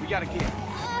 We gotta get.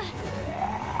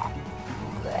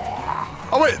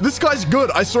 Oh, wait. This guy's good.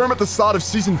 I saw him at the start of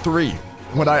Season 3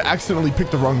 when I accidentally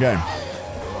picked the wrong game.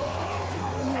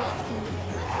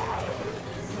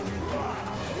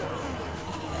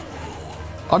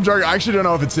 I'm joking. I actually don't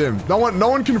know if it's him. No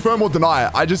one confirm or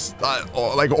deny. I just,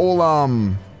 like, all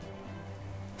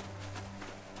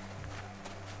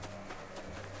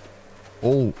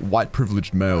white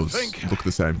privileged males look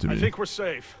the same to me. I think we're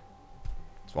safe.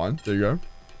 It's fine. There you go.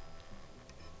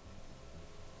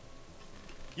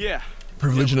 Yeah.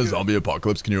 Privilege in a zombie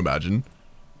apocalypse. Can you imagine?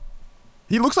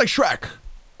 He looks like Shrek.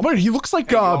 Oh, wait, he looks like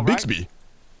Bixby.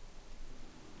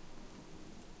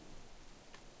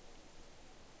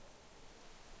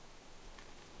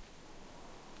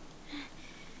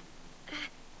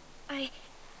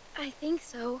 I think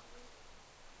so.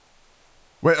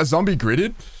 Wait, a zombie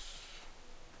gridded?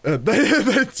 They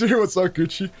do what's so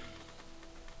Gucci.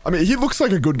 I mean, he looks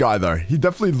like a good guy though. He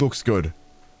definitely looks good.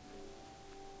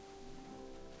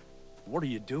 What are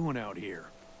you doing out here?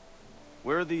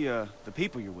 Where are the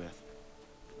people you're with?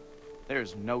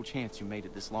 There's no chance you made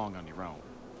it this long on your own.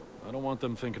 I don't want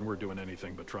them thinking we're doing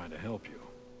anything but trying to help you.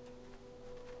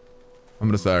 I'm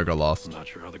gonna say I got lost. I'm not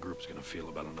sure how the group's gonna feel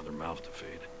about another mouth to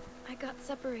feed. I got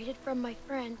separated from my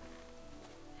friend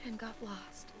and got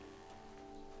lost.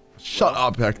 Shut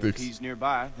up, Hectix. If he's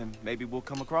nearby, then maybe we'll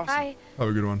come across him. Have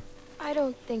a good one. I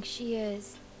don't think she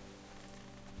is.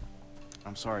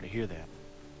 I'm sorry to hear that.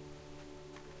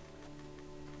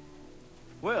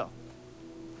 Well,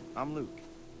 I'm Luke.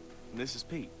 And this is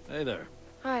Pete. Hey there.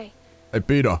 Hi. Hey,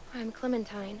 Peter. I'm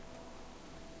Clementine.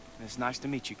 It's nice to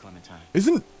meet you, Clementine.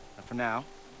 Isn't... For now,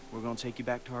 we're gonna take you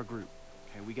back to our group.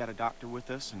 Okay, we got a doctor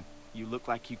with us, and you look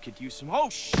like you could use some... Oh,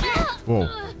 shit! Whoa.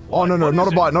 Oh, no, no, not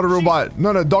a bite. Not a real bite.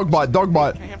 No, no, dog bite. Dog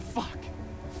bite. Man, fuck.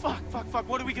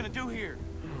 What are we gonna do here?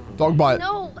 Dog bite.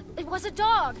 No, it was a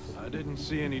dog. I didn't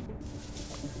see any...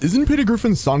 Isn't Peter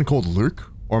Griffin's son called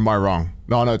Luke? Or am I wrong?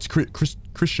 No, no, it's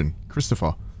Christian.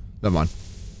 Christopher. Never mind.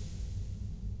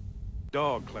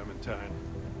 Dog, Clementine.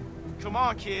 Come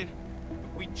on, kid.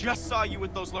 We just saw you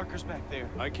with those lurkers back there.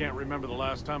 I can't remember the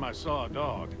last time I saw a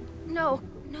dog. No,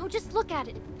 just look at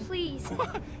it, please.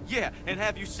 Yeah, and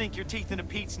have you sink your teeth into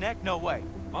Pete's neck? No way.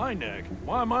 My neck?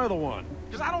 Why am I the one?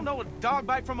 Because I don't know a dog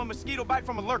bite from a mosquito bite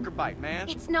from a lurker bite, man.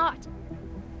 It's not.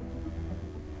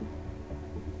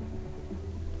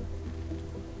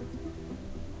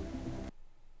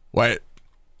 Wait.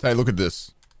 Hey, look at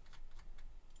this.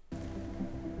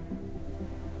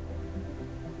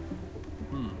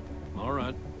 All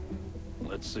right.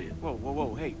 Let's see it.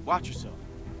 Whoa, hey, watch yourself.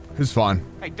 It's fine.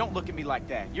 Hey, don't look at me like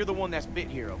that. You're the one that's bit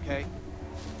here, okay?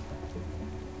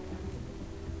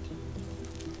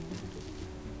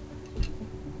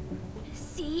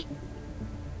 See?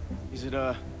 Is it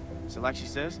like she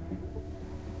says?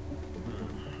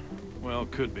 Well,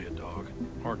 could be a dog.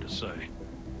 Hard to say.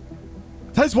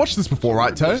 Tay's watched this before,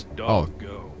 right, Tay? This dog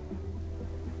go?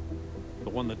 The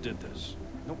one that did this.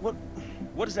 No,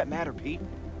 what does that matter, Pete?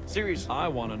 Seriously. I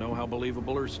want to know how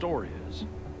believable her story is.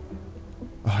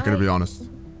 Oh, I gotta be honest.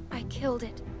 I killed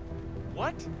it.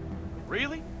 What?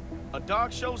 Really? A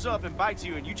dog shows up and bites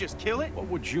you and you just kill it? What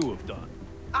would you have done?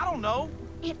 I don't know.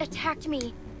 It attacked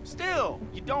me. Still,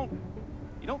 you don't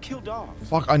kill dogs.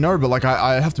 Fuck, I know, but like,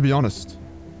 I have to be honest.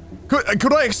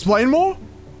 Could I explain more?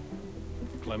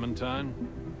 Clementine?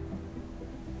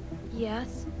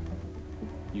 Yes.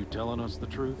 You telling us the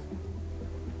truth?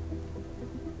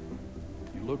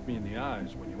 You looked me in the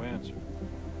eyes when you answered.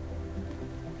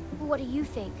 What do you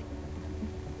think?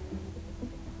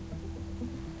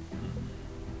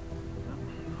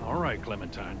 All right,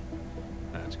 Clementine.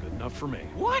 That's good enough for me.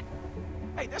 What?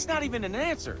 Hey, that's not even an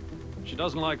answer. She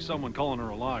doesn't like someone calling her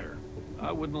a liar.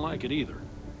 I wouldn't like it either.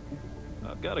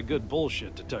 I've got a good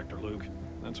bullshit detector, Luke.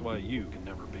 That's why you can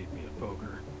never beat me at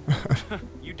poker.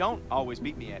 You don't always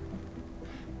beat me at...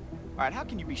 Alright, how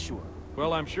can you be sure?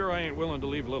 Well, I'm sure I ain't willing to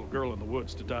leave a little girl in the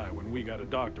woods to die when we got a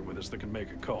doctor with us that can make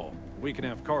a call. We can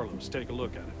have Carlos take a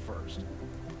look at it first.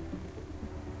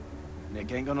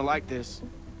 Nick ain't gonna like this.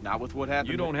 Not with what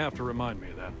happened. You don't have to remind me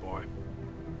of that, boy.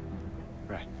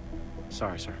 Right.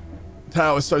 Sorry, sir.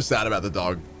 I was so sad about the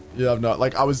dog. Yeah, no,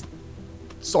 like, I was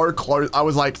so close. I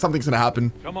was like, something's gonna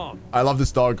happen. Come on. I love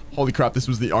this dog. Holy crap, this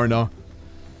was the owner.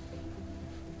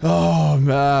 Oh,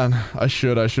 man. I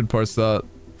should post that.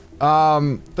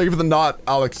 Thank you for the nut,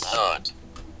 Alex.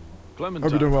 Clementine,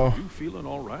 hope you're doing well. You feeling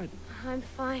all right? I'm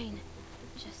fine.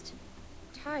 Just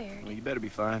tired. Well, you better be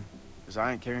fine, because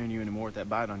I ain't carrying you anymore with that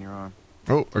bite on your arm.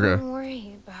 Oh, okay. Don't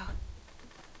worry about...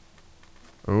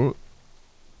 Oh.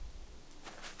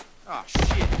 Oh,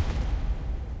 shit.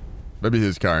 Maybe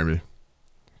he's carrying me.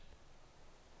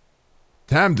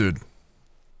 Damn, dude.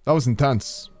 That was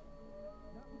intense.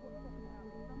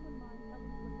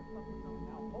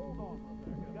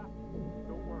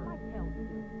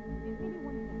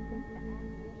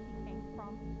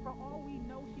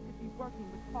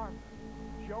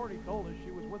 She already told us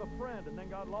she was with a friend and then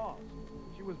got lost.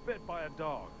 She was bit by a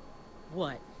dog.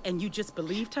 What? And you just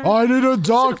believed her? I need a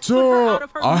doctor.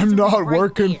 I'm not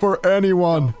working for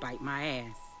anyone. Don't bite my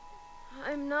ass.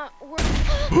 I'm not working.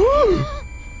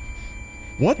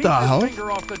 What the hell?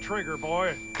 Finger off the trigger,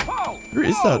 boy. Who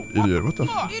is that idiot? What the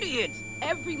fuck? Idiot!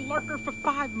 Every lurker for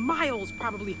 5 miles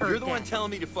probably heard You're the that. one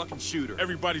telling me to fucking shoot her.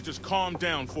 Everybody just calm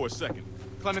down for a second.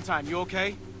 Clementine, you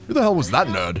okay? Who the hell was that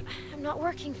nerd? I'm not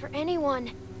working for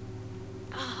anyone.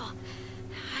 Oh,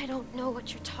 I don't know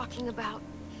what you're talking about.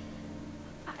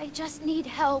 I just need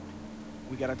help.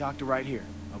 We got a doctor right here,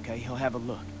 okay? He'll have a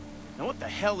look. Now what the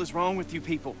hell is wrong with you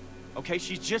people? Okay,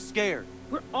 she's just scared.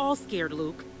 We're all scared,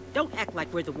 Luke. Don't act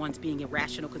like we're the ones being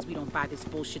irrational because we don't buy this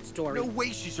bullshit story. No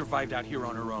way she survived out here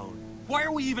on her own. Why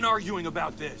are we even arguing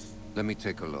about this? Let me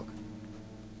take a look.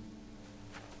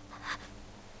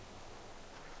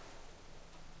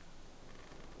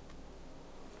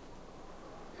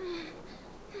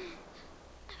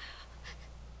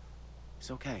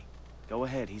 It's okay. Go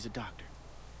ahead, he's a doctor.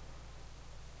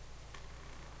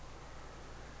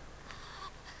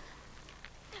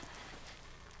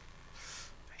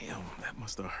 Damn, that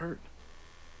must have hurt.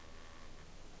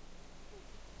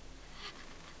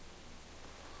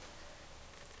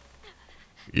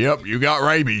 Yep, you got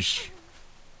rabies.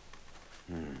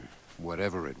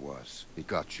 Whatever it was, it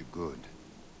got you good.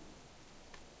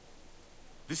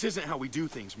 This isn't how we do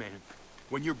things, man.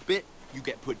 When you're bit, you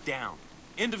get put down.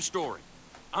 End of story.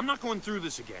 I'm not going through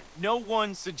this again. No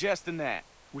one's suggesting that.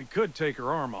 We could take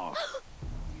her arm off.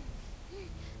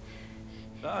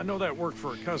 I know that worked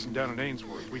for a cousin down in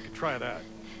Ainsworth. We could try that.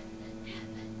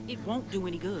 It won't do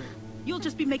any good. You'll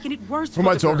just be making it worse. Who am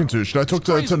I talking to? Should I talk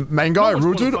to main guy,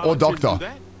 Rooted, or Doctor?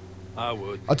 I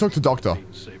would. I talk to Doctor.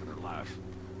 Saving her life.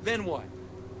 Then what?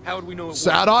 How would we know it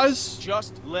Sad eyes?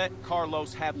 Just let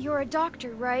Carlos have... You're a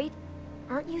doctor, right?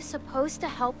 Aren't you supposed to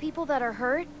help people that are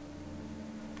hurt?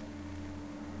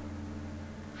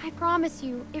 I promise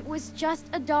you, it was just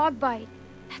a dog bite.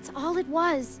 That's all it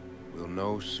was. We'll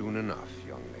know soon enough,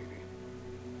 young lady.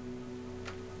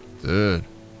 Dude.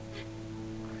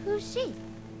 Who's she?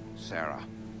 Sarah,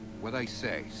 what I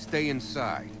say, stay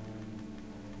inside.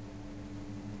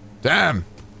 Damn.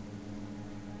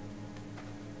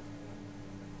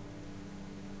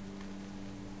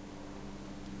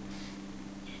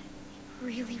 It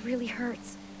really, really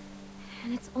hurts.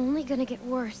 And it's only gonna get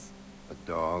worse. A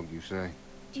dog, you say?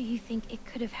 Do you think it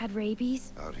could have had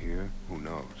rabies? Out here? Who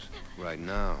knows? Right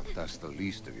now, that's the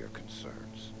least of your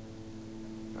concerns.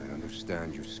 I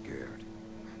understand you're scared,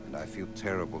 and I feel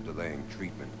terrible delaying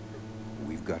treatment. But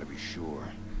we've got to be sure.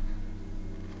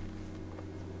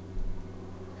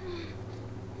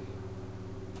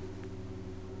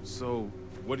 So,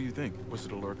 what do you think? Was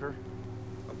it a lurker?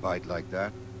 A bite like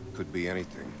that could be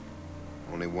anything.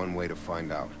 Only one way to find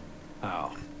out.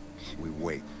 How? We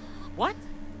wait. What?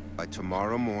 By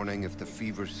tomorrow morning, if the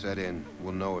fever set in,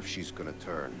 we'll know if she's gonna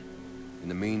turn. In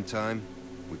the meantime,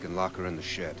 we can lock her in the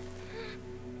shed.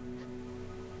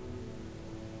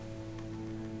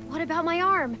 What about my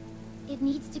arm? It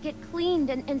needs to get cleaned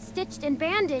and stitched and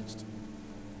bandaged.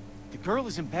 The girl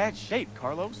is in bad shape,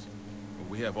 Carlos. Well,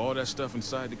 we have all that stuff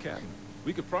inside the cabin.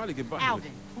 We could probably get by with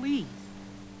Alvin, please.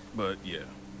 it. But yeah,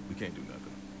 we can't do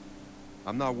nothing.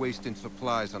 I'm not wasting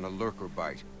supplies on a lurker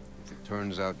bite. If it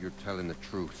turns out you're telling the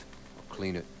truth, I'll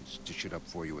clean it and stitch it up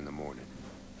for you in the morning.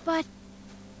 But...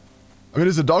 I mean,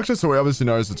 he's a doctor, so he obviously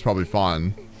knows it's probably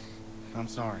fine. I'm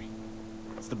sorry.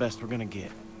 It's the best we're gonna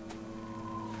get.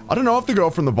 I don't know if the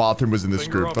girl from the bathroom was in this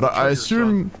group, but I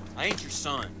assume... I ain't your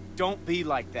son. Don't be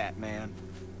like that, man.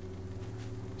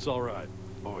 It's all right.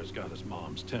 Boy's got his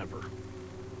mom's temper.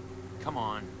 Come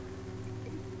on.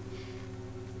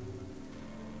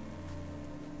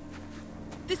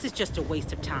 This is just a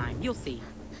waste of time. You'll see.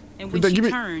 And when Then she give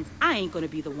me- turns, I ain't gonna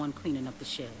be the one cleaning up the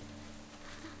shed.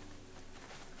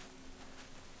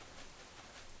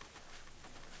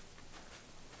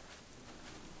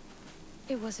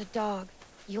 it was a dog.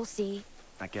 You'll see.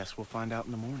 I guess we'll find out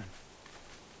in the morning.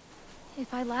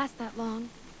 If I last that long,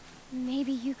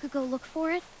 maybe you could go look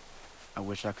for it? I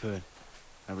wish I could.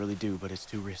 I really do, but it's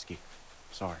too risky.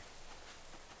 Sorry.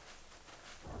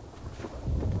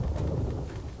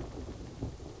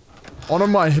 Honor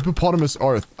my hippopotamus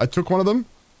oath. I took one of them.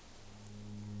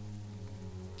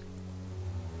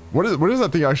 What is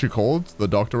that thing actually called? The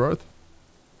doctor oath?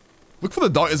 Look for the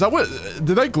dog. Is that what...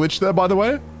 Did they glitch there, by the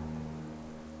way?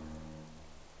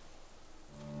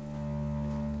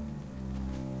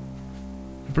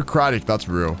 Hippocratic, that's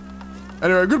real.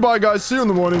 Anyway, goodbye, guys. See you in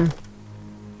the morning.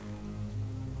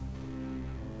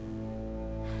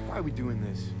 Why are we doing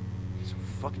this? So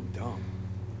fucking dumb.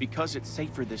 Because it's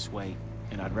safer this way,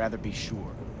 and I'd rather be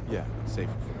sure. Yeah,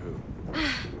 safer for who?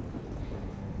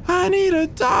 I need a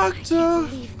doctor. I can't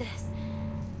believe this.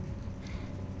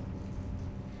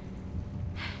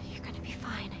 You're gonna be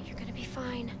fine. You're gonna be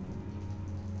fine.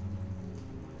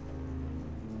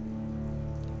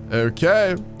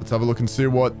 Okay, let's have a look and see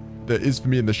what there is for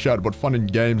me in the shed. What fun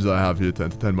and games I have here to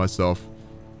entertain myself.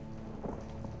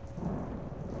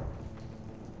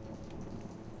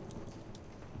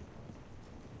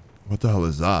 What the hell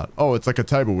is that? Oh, it's like a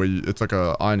table where you, it's like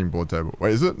a ironing board table.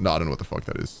 Wait, is it? No, I don't know what the fuck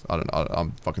that is. I don't know.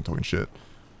 I'm fucking talking shit.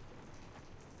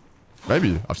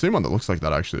 Maybe. I've seen one that looks like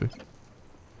that, actually.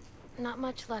 Not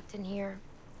much left in here.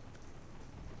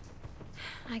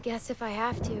 I guess if I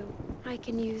have to, I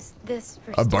can use this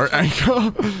for a boat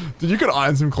anchor? Dude, you could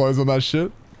iron some clothes on that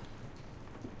shit.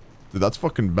 Dude, that's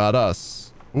fucking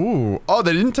badass. Ooh. Oh,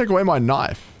 they didn't take away my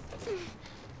knife.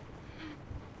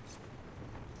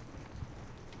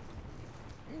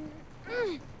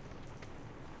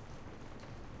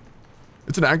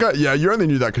 It's an anchor? Yeah, you only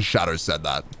knew that because Shadow said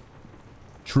that.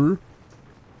 True.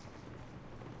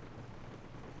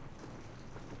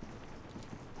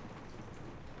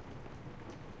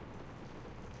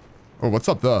 Oh, what's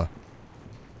up there?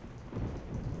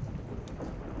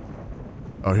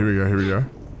 Oh, here we go, here we go.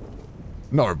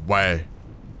 No way.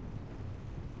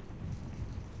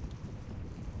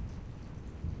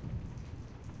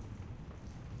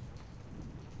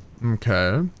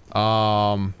 Okay.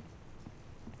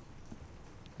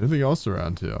 Anything else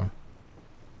around here?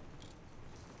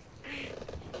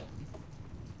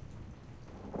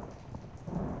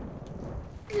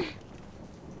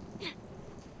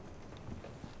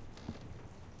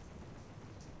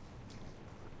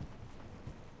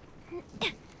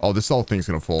 Oh, this whole thing's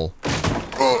gonna fall.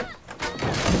 Oh.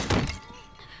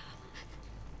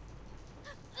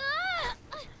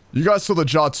 You guys saw the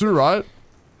jar too, right?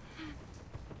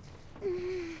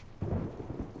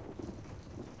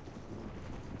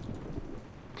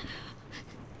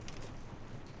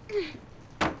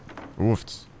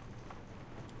 Oofed.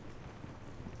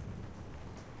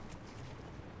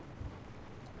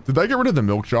 Did they get rid of the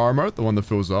milk jar remote? The one that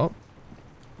fills up?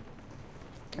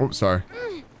 Oh, sorry.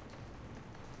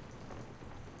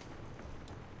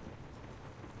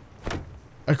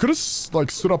 I could have,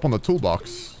 like, stood up on the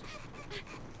toolbox.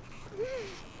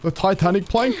 The Titanic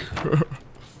plank?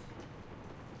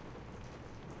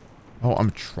 Oh,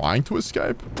 I'm trying to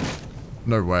escape?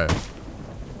 No way.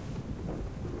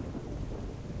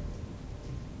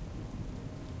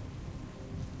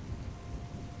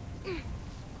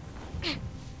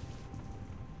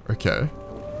 Okay.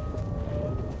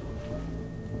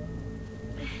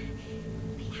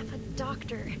 They have a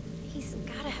doctor. He's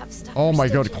gotta have stuff. Oh my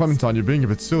god, stitches. Clementine, you're being a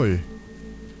bit silly.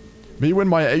 Me when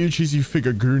my AU cheesy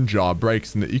figure goon jar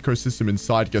breaks and the ecosystem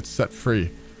inside gets set free.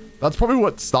 That's probably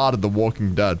what started The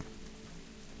Walking Dead.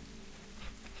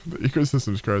 The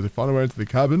ecosystem's crazy. Find a way into the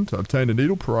cabin to obtain a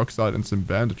needle, peroxide, and some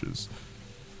bandages.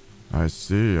 I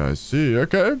see, I see.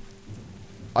 Okay.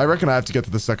 I reckon I have to get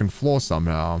to the second floor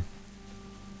somehow.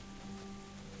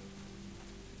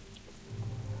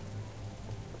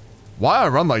 Why I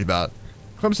run like that?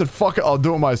 Clem said, fuck it, I'll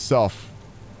do it myself.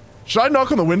 Should I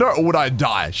knock on the window or would I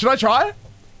die? Should I try?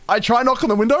 I try knock on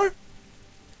the window?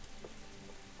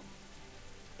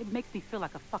 It makes me feel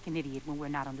like a fucking idiot when we're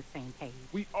not on the same page.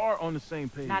 We are on the same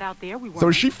page. Not out there, we weren't. So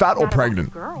is she fat or Not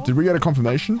pregnant? girl. Did we get a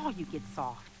confirmation? Oh, you get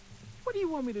soft. What do you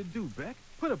want me to do, Beck?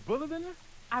 Put a bullet in her?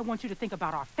 I want you to think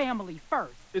about our family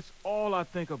first. It's all I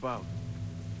think about.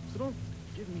 So don't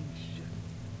give me shit.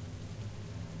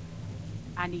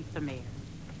 I need some air.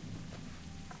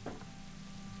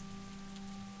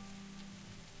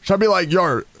 Should I be like,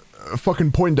 yo,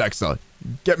 fucking Poindexter,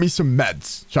 get me some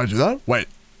meds? Should I do that? Wait.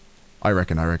 I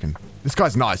reckon. This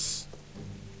guy's nice.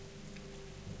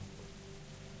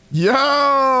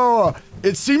 Yo!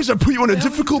 It seems to put you in a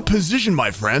difficult position, my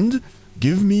friend.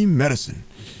 Give me medicine.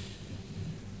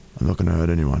 I'm not gonna hurt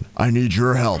anyone. I need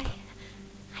your help.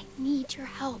 I need your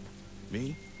help.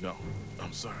 Me? No.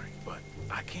 I'm sorry, but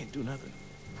I can't do nothing.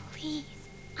 Please.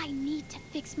 I need to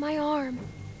fix my arm.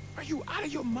 Are you out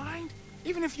of your mind?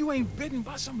 Even if you ain't bitten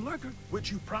by some lurker,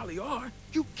 which you probably are,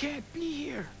 you can't be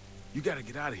here. You gotta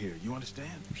get out of here, you understand?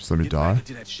 Just let me die.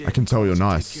 I can tell you're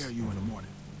nice. Take care of you in the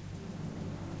morning.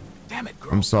 Damn it,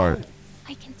 girl. I'm sorry. Go.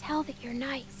 I can tell that you're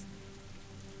nice.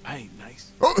 I ain't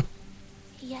nice. Oh.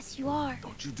 Yes, you are.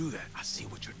 Don't you do that. I see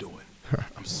what you're doing.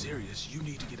 I'm serious. You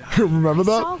need to get out of here. Remember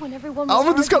that?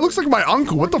 Alvin, this guy looks like my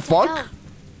uncle. What the fuck?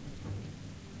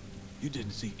 You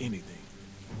didn't see anything.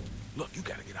 Look, you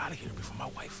gotta get out of here before my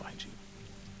wife finds you.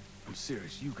 I'm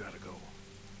serious. You gotta go.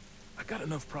 I got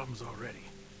enough problems already.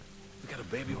 We got a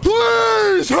baby on.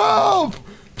 Please help!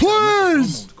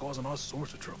 Please! Causing all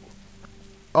sorts of trouble.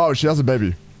 Oh, she has a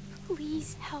baby.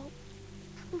 Please help.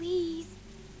 Please.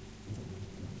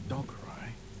 Don't cry.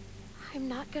 I'm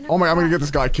not gonna. Oh my god, I'm gonna get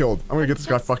this guy killed. I'm gonna get this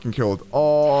guy fucking killed.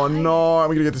 Oh no, I'm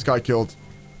gonna get this guy killed.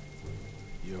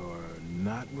 You're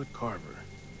not with Carver.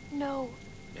 No.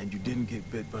 And you didn't get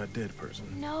bit by a dead person?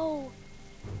 No.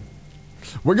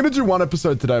 We're gonna do one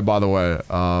episode today, by the way,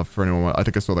 for anyone. I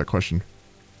think I saw that question.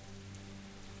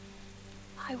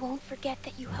 I won't forget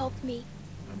that you helped me.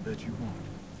 I bet you won't.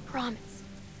 Promise.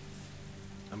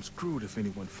 I'm screwed if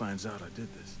anyone finds out I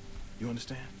did this. You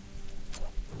understand?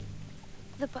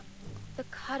 The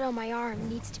cut on my arm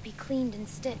needs to be cleaned and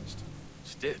stitched.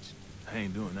 Stitched? I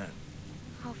ain't doing that.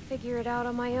 I'll figure it out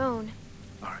on my own.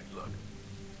 Alright, look.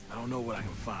 I don't know what I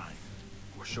can find.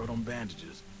 We're short on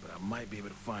bandages, but I might be able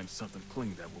to find something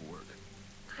clean that will work.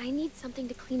 I need something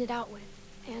to clean it out with.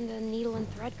 And a needle and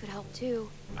thread could help too.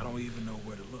 I don't even know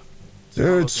where to look.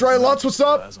 Dude, Stray Lots, what's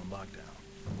up? On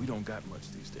lockdown. We don't got much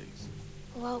these days.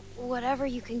 Well, whatever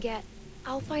you can get.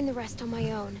 I'll find the rest on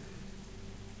my own.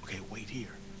 Okay, wait here.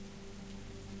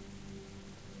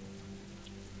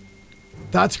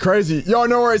 That's crazy. Yo,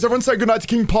 no worries. Everyone say goodnight to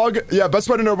King Pog. Yeah, best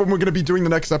way to know when we're going to be doing the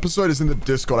next episode is in the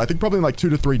Discord. I think probably in like 2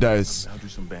 to 3 days. I'll do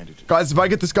some bandages. Guys, if I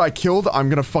get this guy killed, I'm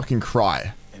going to fucking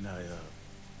cry. And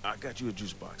I got you a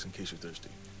juice box in case you're thirsty.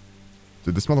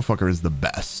 Dude, this motherfucker is the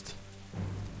best.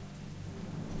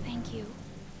 Thank you.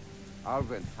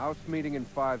 Alvin, house meeting in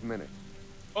 5 minutes.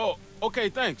 Oh, okay,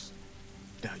 thanks.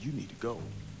 Now you need to go.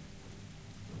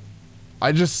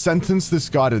 I just sentenced this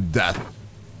guy to death.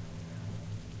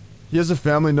 He has a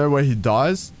family, no way he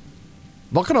dies.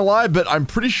 Not gonna lie, but I'm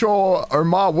pretty sure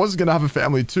Omar was gonna have a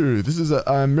family too. This is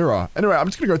a mirror. Anyway, I'm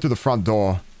just gonna go through the front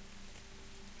door.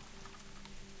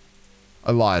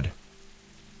 I lied.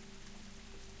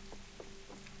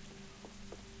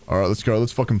 Alright, let's go.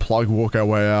 Let's fucking plug, walk our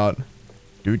way out.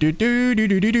 I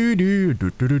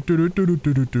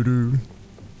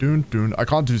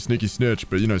can't do sneaky snitch,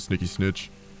 but you know sneaky snitch.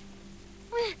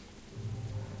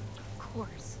 Of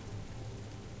course.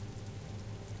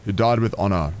 He died with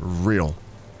honor. Real.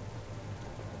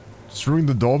 Just ring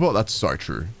the doorbell? That's so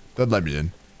true. They'd let me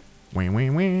in. Wee wee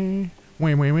wee.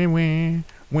 Wee wee wee wee.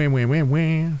 Wee wee wee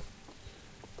wee.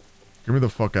 Get me the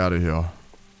fuck out of here.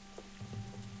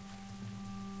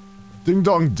 Ding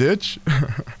dong ditch?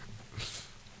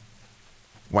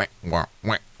 Wait, wah,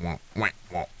 wait, wah, wait,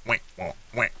 wah, wait, wah,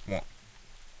 wait, wah.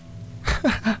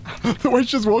 The way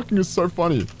she's walking is so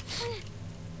funny.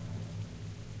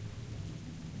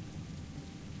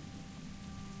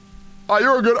 Oh,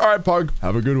 you're all good. All right, Pug.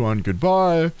 Have a good one.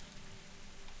 Goodbye.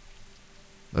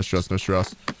 No stress, no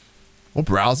stress. What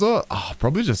browser? Oh,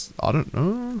 probably just, I don't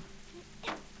know.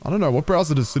 I don't know. What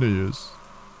browser does Cine use?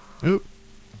 Oop.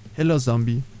 Hello,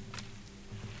 zombie.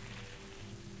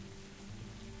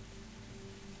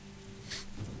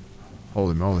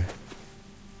 Holy moly.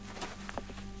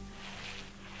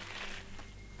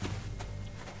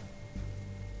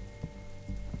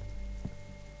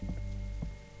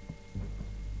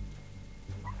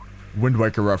 Wind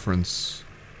Waker reference.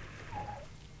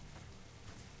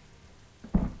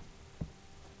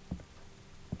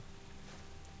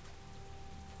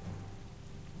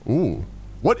 Ooh.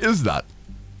 What is that?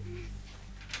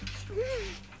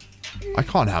 I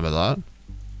can't hammer that.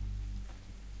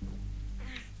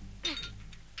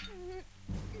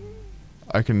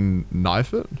 I can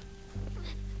knife it?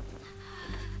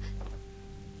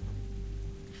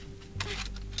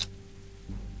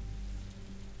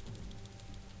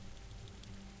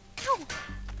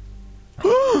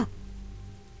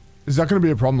 Is that going to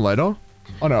be a problem later?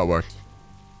 Oh no, it worked.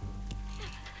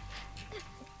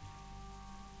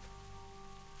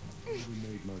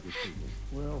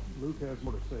 Well, Luke has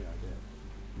more to say, I guess.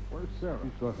 Where's Sarah?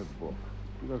 She's got her book.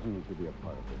 She doesn't need to be a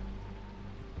part of it.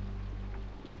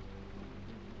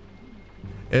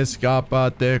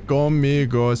 Escápate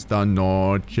conmigo esta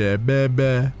noche,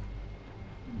 bebé.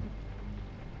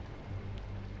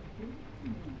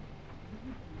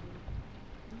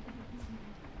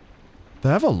 They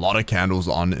have a lot of candles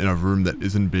on in a room that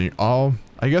isn't being... Oh,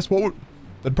 I guess what would...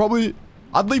 They'd probably...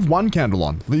 I'd leave one candle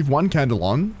on. Leave one candle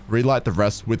on. Relight the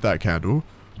rest with that candle.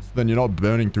 So then you're not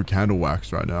burning through candle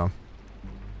wax right now.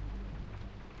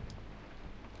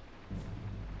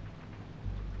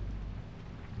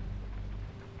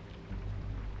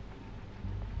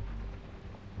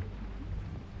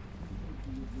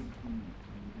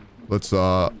 Let's do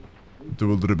a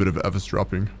little bit of Everest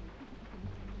dropping.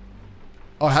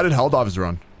 Oh, how did Helldivers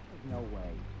run? No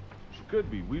way. She could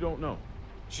be. We don't know.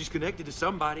 She's connected to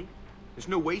somebody. There's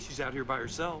no way she's out here by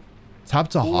herself. Tap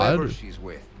to hide? Whoever she's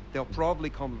with, they'll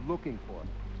probably come looking for her.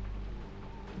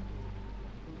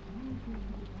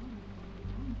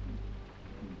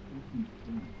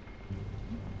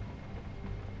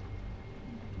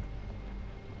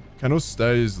 Candle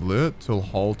stays lit till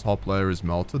whole top layer is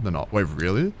melted. Then wait,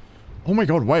 really? Oh my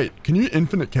god, wait. Can you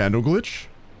infinite candle glitch?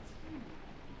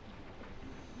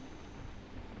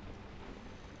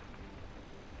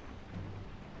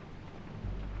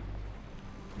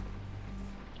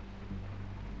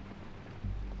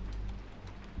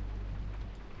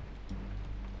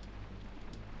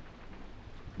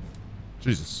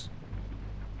 Jesus.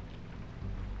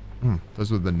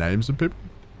 Those were the names of people?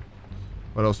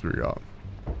 What else do we got?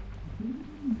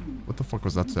 What the fuck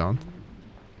was that sound?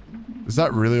 Is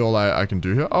that really all I can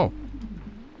do here? Oh.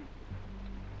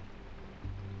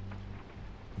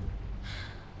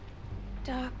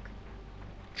 Doc.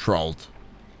 Trolled.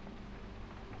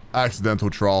 Accidental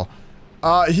troll.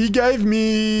 He gave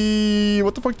me...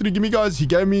 What the fuck did he give me, guys? He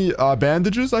gave me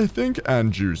bandages, I think,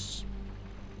 and juice.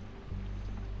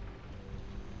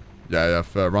 Yeah,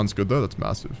 if run's good though, that's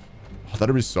massive. Oh,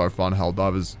 that'd be so fun,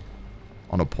 Helldivers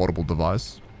on a portable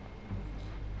device.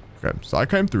 Okay, so I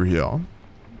came through here.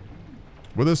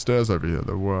 Were there stairs over here?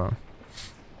 There were.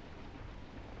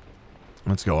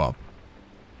 Let's go up.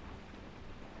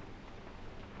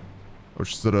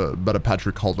 Which is a better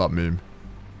Patrick hold up meme.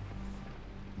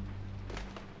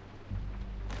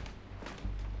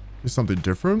 Is something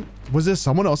different? Was there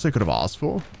someone else I could have asked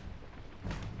for?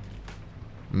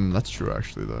 That's true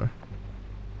actually though.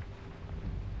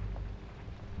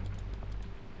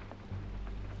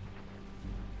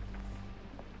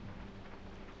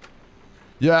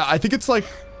 Yeah, I think it's like...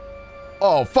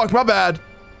 Oh, fuck, my bad.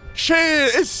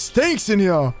 Shit, it stinks in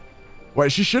here. Wait,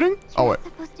 is she shitting? Oh, wait.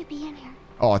 Supposed to be in here.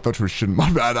 Oh, I thought she was shitting.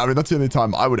 My bad. I mean, that's the only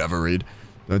time I would ever read.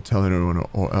 Don't tell anyone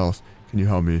or else. Can you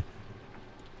help me?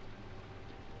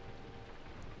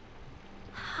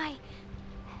 Hi.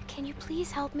 Can you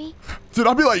please help me? Dude,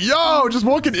 I'd be like, yo, just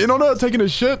walking in on her, taking a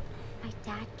shit. My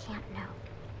dad can't know.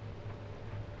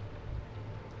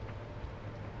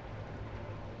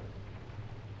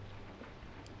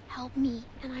 Help me,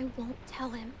 and I won't tell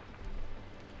him.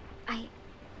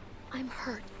 I'm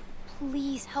hurt.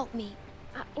 Please help me.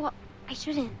 Well, I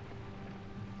shouldn't.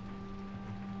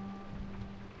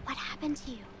 What happened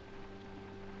to you?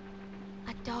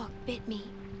 A dog bit me.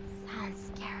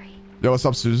 Sounds scary. Yo, what's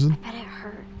up, Susan? I bet it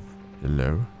hurts.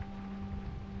 Hello.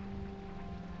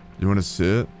 You want to see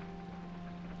it?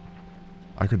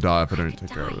 I could die if I don't take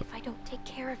care of it. If I don't take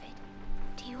care of it.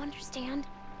 Do you understand?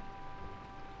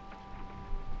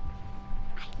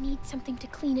 I need something to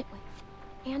clean it with.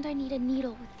 And I need a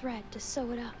needle with thread to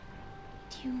sew it up.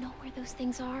 Do you know where those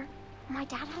things are? My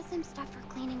dad has some stuff for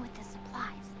cleaning with the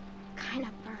supplies.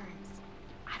 Kinda burns.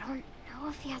 I don't know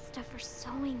if he has stuff for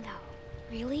sewing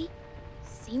though. Really?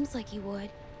 Seems like he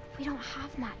would. We don't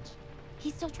have much.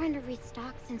 He's still trying to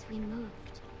restock since we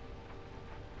moved.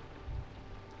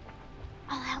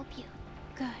 I'll help you.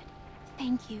 Good.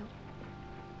 Thank you.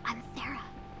 I'm Sarah.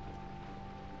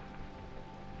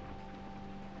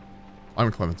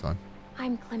 I'm Clementine.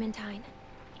 I'm Clementine.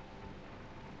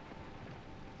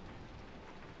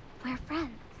 We're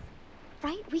friends,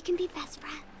 right? We can be best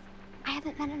friends. I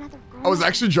haven't met another girl. I was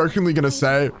actually jokingly gonna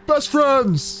say, best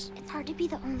friends! It's hard to be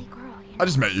the only girl, you know? I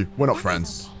just met you. We're not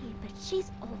friends. Okay, but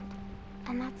she's old,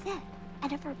 and that's it.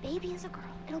 And if her baby is a girl,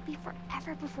 it'll be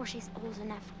forever before she's old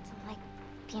enough to, like,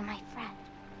 be my friend.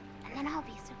 And then I'll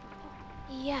be super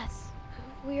old. Yes,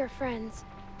 we are friends.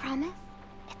 Promise?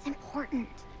 It's important.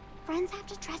 Friends have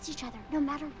to trust each other, no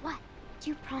matter what. Do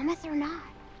you promise or not?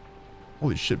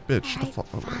 Holy shit, bitch. Shut the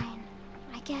fuck up. Fine.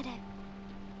 I get it.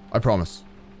 I promise.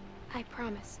 I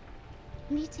promise.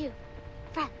 Me too.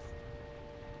 Friends.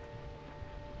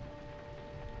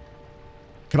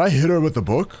 Can I hit her with the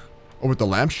book? Or with the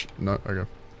lamp? No, okay.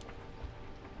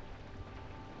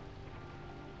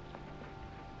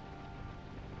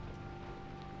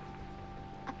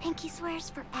 A pinky swears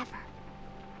forever.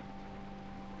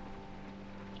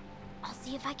 I'll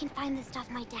see if I can find the stuff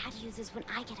my dad uses when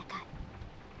I get a cut.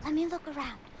 Let me look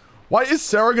around. Why is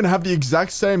Sarah gonna have the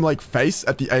exact same, like, face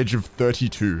at the age of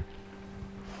 32?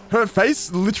 Her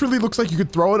face literally looks like you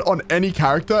could throw it on any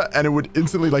character and it would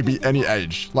instantly, like, be any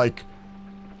age. Like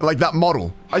that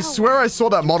model. I swear I saw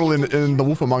that model in The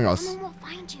Wolf Among Us. Someone will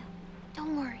find you.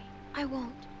 Don't worry. I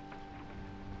won't.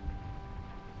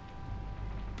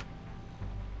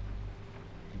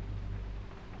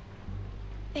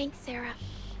 Thanks, Sarah.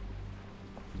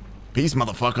 Peace,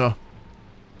 motherfucker.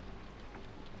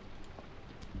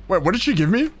 Wait, what did she give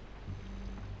me?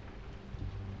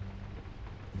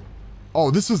 Oh,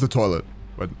 this is the toilet.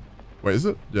 Wait, is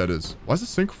it? Yeah, it is. Why is the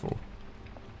sink full?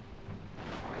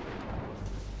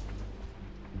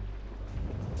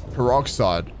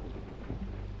 Peroxide.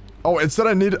 Oh, it said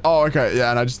I need... Oh, okay.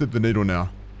 Yeah, and I just did the needle now.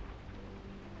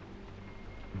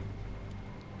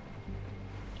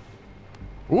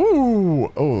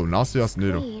 Ooh. Oh, nasty ass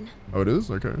needle. Clean. Oh, it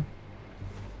is? Okay.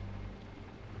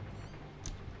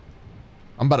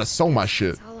 I'm about to sew my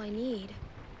shit. That's all I need.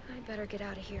 I better get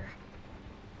out of here.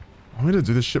 I'm gonna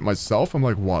do this shit myself? I'm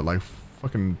like, what? Like,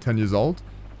 fucking 10 years old?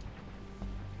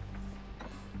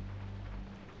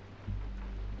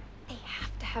 They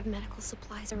have to have have medical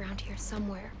supplies around here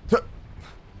somewhere.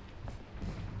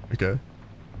 Okay.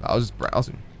 I was just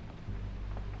browsing.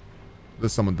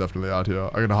 There's someone definitely out here.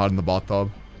 I gotta hide in the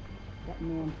bathtub.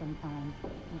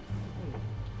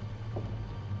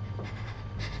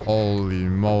 Holy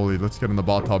moly. Let's get in the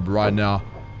bathtub right now.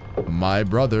 My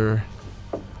brother.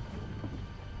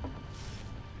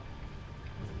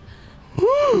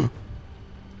 Damn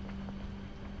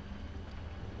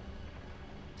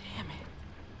it.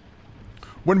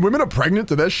 When women are pregnant,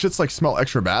 do their shits like smell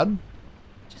extra bad?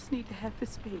 Just need to have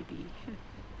this baby.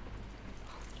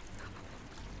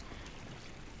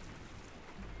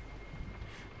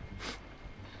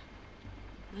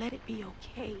 Let it be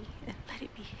okay and let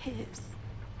it be his.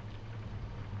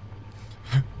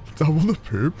 Double the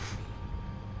poop.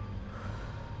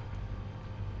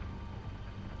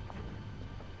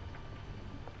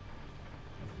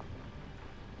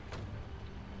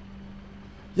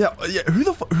 Yeah,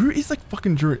 who is like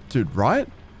fucking dude, right?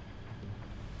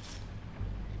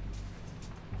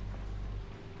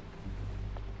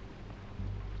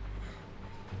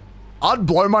 I'd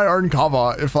blow my own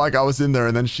cover if like I was in there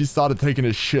and then she started taking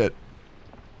a shit.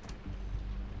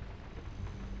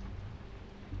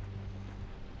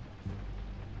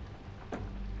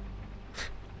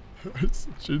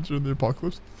 Ginger in the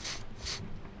apocalypse.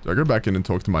 Do I go back in and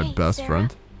talk to my best Sarah?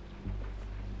 friend?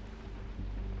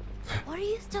 What are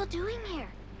you still doing here?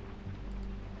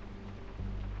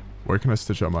 Where can I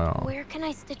stitch up my arm? Where can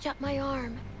I stitch up my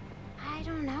arm? I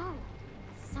don't know.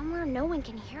 Somewhere no one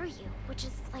can hear you, which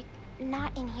is like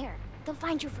not in here. They'll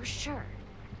find you for sure.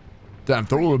 Damn,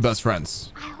 thought we were best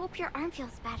friends. I hope your arm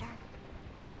feels better.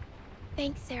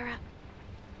 Thanks, Sarah.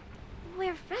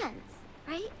 We're friends,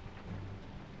 right?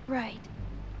 Right.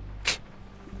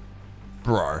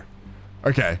 Bro.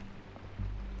 Okay.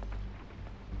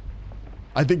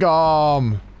 I think,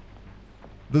 the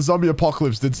zombie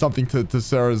apocalypse did something to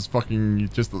Sarah's fucking,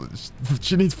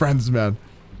 she needs friends, man.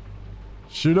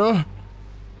 Shooter?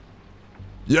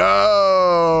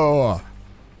 Yo!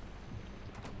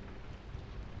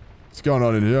 What's going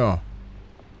on in here?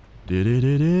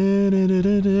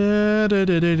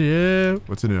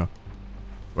 What's in here?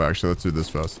 Well, actually, let's do this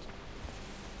first.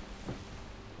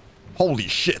 Holy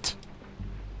shit.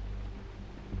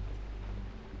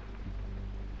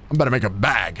 I'm about to make a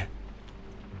bag.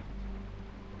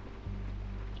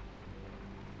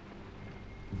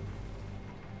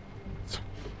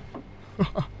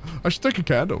 I should take a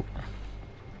candle.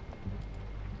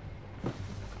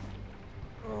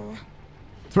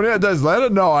 28 days later?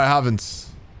 No, I haven't.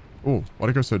 Oh, why'd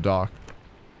it go so dark?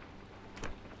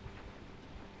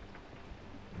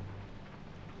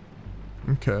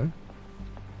 Okay.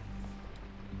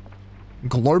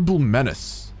 Global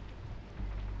menace.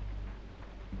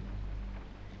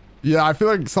 Yeah, I feel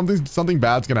like something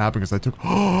bad's gonna happen because I took.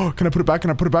 Oh, can I put it back? Can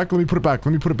I put it back? Let me put it back.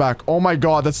 Let me put it back. Oh my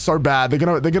god, that's so bad. They're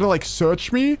gonna like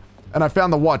search me, and I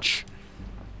found the watch.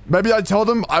 Maybe I tell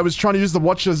them I was trying to use the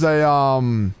watch as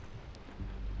a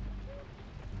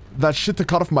that shit to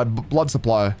cut off my blood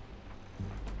supply.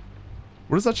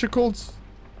 What is that shit called?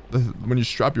 When you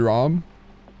strap your arm.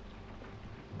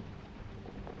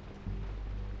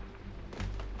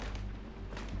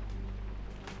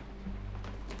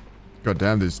 God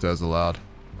damn, these stairs are loud.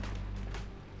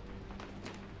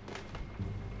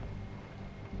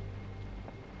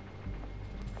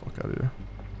 Fuck out of here.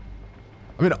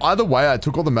 I mean, either way, I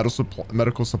took all the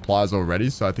medical supplies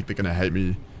already, so I think they're gonna hate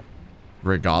me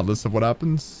regardless of what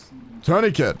happens.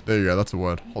 Tourniquet! There you go, that's a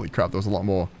word. Holy crap, that was a lot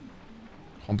more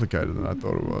complicated than I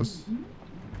thought it was.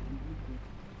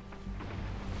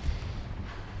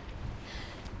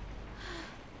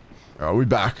 Are we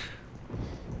back?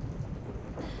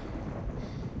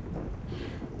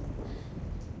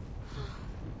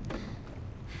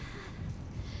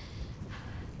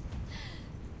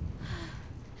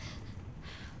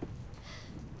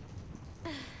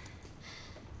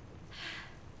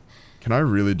 Can I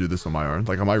really do this on my own?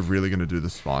 Like, am I really going to do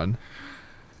this fine?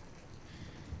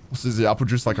 Is the apple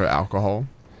juice like an alcohol?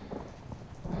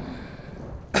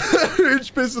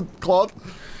 Each piece of cloth.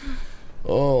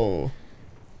 Oh.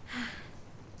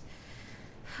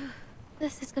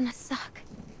 This is gonna suck.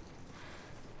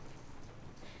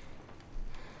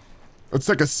 Let's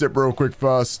take a sip real quick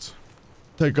first.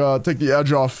 Take the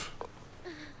edge off.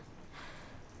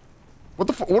 What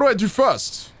do I do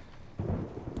first?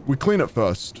 We clean it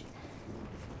first.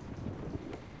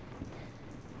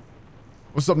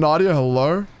 What's up, Nadia?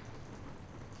 Hello?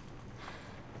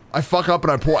 I fuck up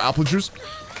and I pour apple juice.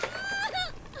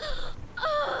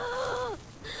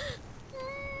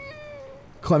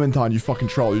 Clementine, you fucking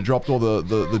troll. You dropped all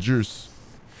the juice.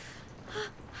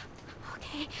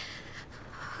 Okay.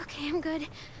 I'm good.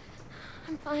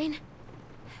 I'm fine.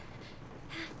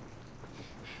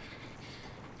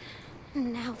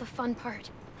 Now the fun part.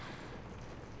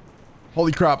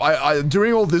 Holy crap, I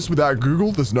doing all this without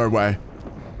Google? There's no way.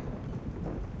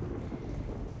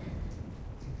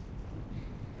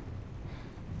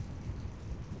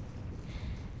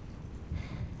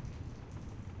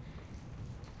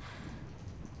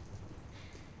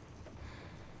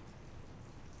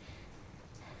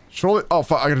 Surely, oh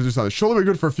fuck, I gotta do something. Surely we're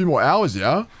good for a few more hours,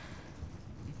 yeah?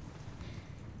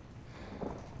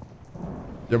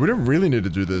 Yeah, we don't really need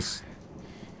to do this.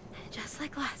 Just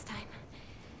like last time.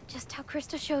 Just how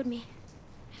Krista showed me.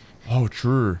 Oh,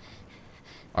 true.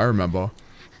 I remember.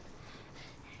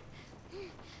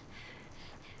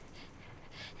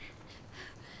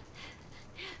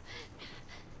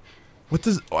 What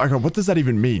does, oh God, what does that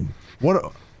even mean?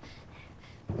 What?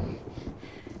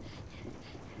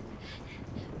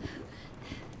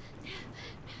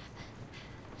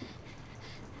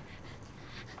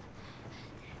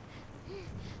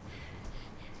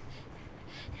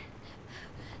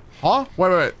 Huh?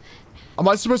 Wait. Am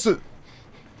I supposed to?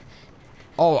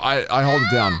 Oh, I hold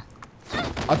it down.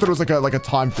 I thought it was like a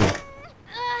time thing.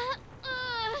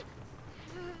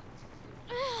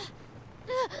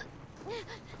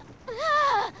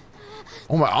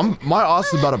 Oh my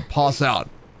ass is about to pass out.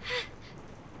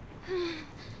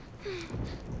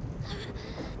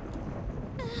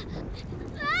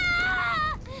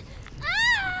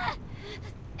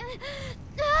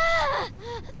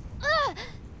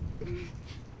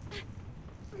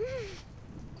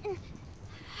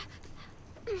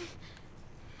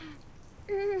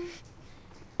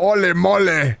 Ole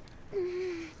mole.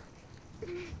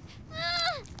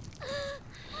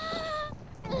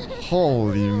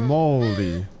 Holy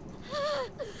moly.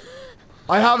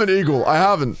 I haven't, Eagle. I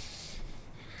haven't.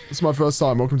 This is my first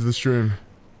time. Welcome to the stream.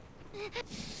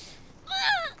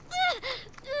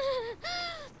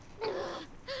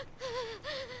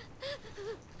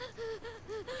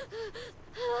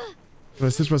 Did I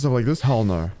stitch myself like this? Hell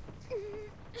no.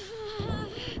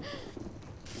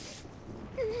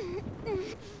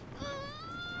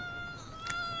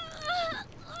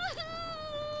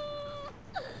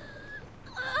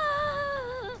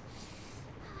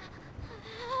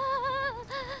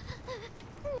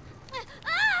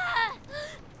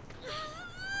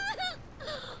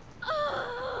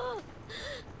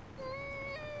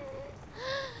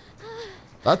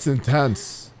 That's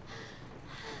intense.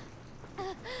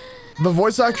 The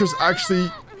voice actors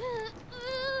actually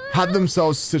had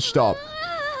themselves stitched up.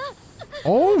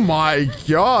 Oh my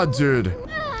god, dude.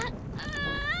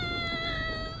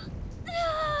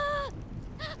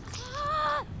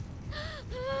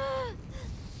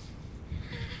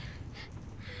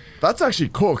 That's actually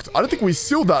cooked. I don't think we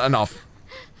sealed that enough.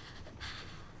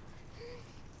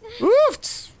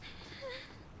 Oofed.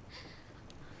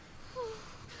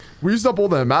 We used up all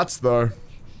their mats, though.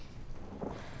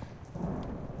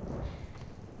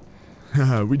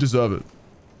 We deserve it.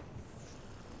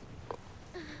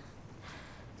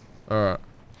 Alright.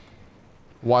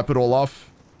 Wipe it all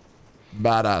off.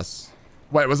 Badass.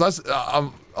 Wait, was that...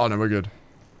 oh, no, we're good.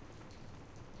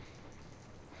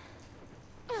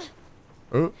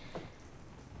 Oh.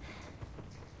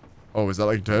 Oh, is that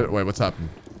like dirt? Wait, what's happened?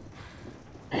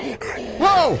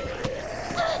 Whoa!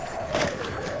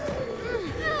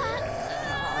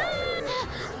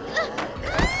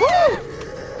 Woo!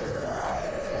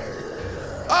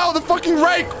 Oh, the fucking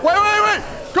rake! Wait!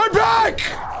 Go back!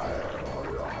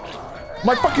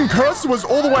 My fucking cursor was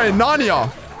all the way in Narnia.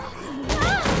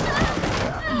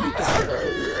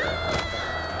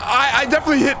 I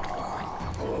definitely hit...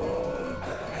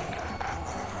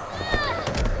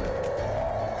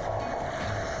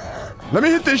 Let me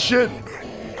hit this shit.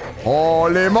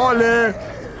 Holy moly.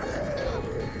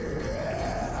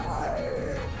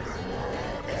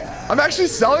 I'm actually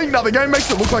selling? Now the game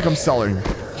makes it look like I'm selling.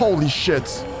 Holy shit.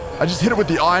 I just hit it with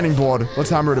the ironing board. Let's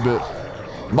hammer it a bit.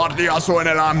 Martillazo en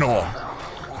el ano.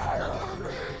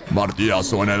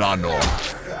 Martillazo en el ano.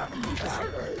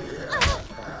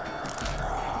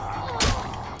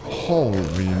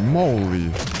 Holy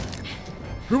moly.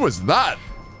 Who was that?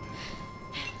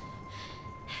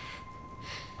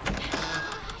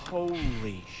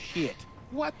 Holy shit.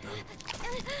 What the?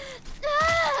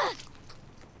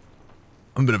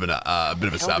 I'm a bit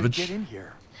of a savage. Get in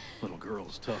here. Little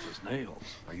girl's tough as nails.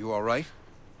 Are you all right?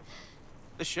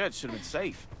 The shed should have been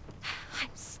safe. I'm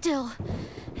still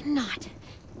not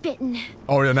bitten.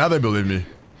 Oh yeah, now they believe me.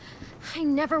 I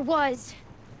never was.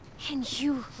 And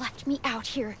you left me out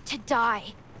here to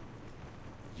die.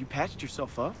 You patched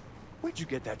yourself up? Where'd you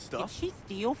get that stuff? Did she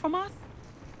steal from us?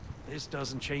 This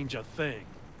doesn't change a thing.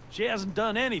 She hasn't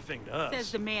done anything to us.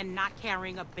 Says the man not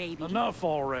carrying a baby. Enough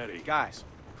already. Guys,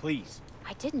 please.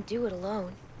 I didn't do it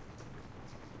alone.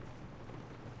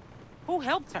 Who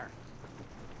helped her?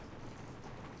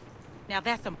 Now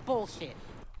that's some bullshit.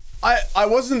 I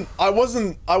wasn't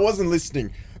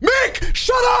listening. Mick!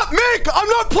 Shut up, Mick! I'm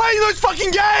not playing those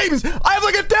fucking games! I have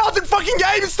like 1,000 fucking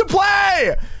games to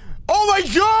play! Oh my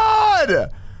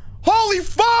god! Holy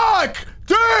fuck!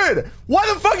 Dude! Why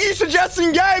the fuck are you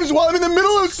suggesting games while I'm in the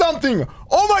middle of something?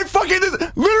 Oh my fucking...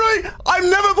 Literally, I'm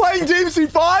never playing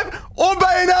DMC5 or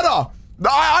Bayonetta.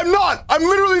 I'm not. I'm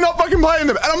literally not fucking playing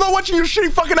them. And I'm not watching your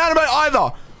shitty fucking anime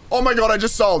either. Oh my god, I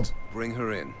just sold. Bring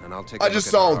her in, and I'll take a I look just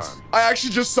at her sold. arm. I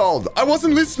actually just sold. I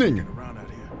wasn't listening. Around out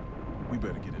here. We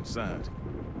better get inside.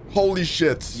 Holy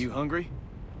shit. You hungry?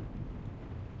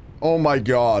 Oh my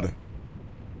god.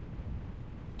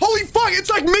 Holy fuck, it's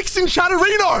like Mixin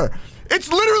Chatterino. It's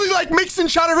literally like Mixin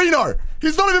Chatterino.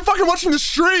 He's not even fucking watching the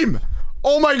stream.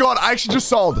 Oh my god, I actually just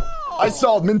sold. I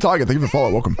sold. Min Tiger, thank you for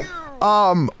follow. Welcome.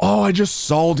 Oh, I just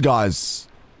sold, guys.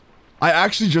 I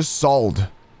actually just sold.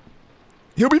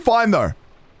 He'll be fine though.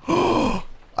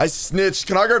 I snitched.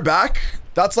 Can I go back?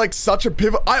 That's like such a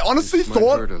pivot. I honestly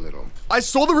thought I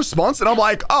saw the response and I'm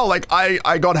like, oh, like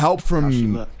I got help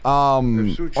from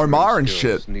Omar and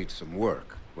shit. Needs some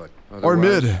work, but or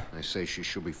mid. I say she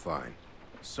should be fine.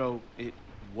 So it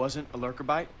wasn't a lurker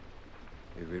bite?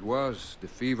 If it was, the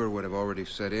fever would have already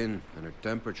set in and her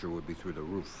temperature would be through the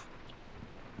roof.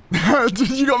 Dude,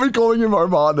 you got me calling him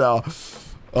Omar now.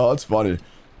 Oh, that's funny.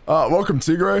 Welcome,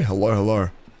 Tigre. Hello, hello.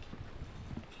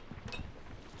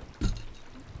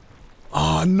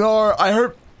 Oh no,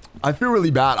 I feel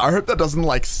really bad. I hope that doesn't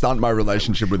like stunt my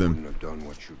relationship with him. Have done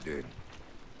what you did.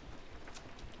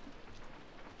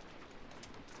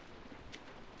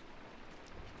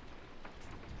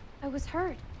 I was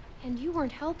hurt, and you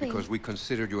weren't helping. Because we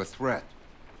considered you a threat,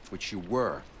 which you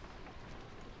were.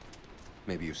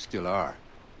 Maybe you still are.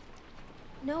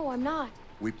 No, I'm not.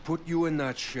 We put you in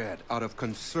that shed out of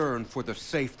concern for the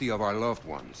safety of our loved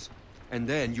ones. And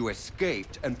then you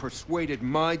escaped and persuaded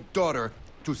my daughter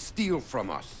to steal from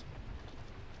us.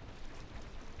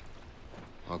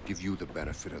 I'll give you the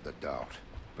benefit of the doubt,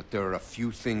 but there are a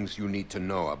few things you need to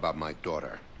know about my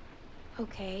daughter.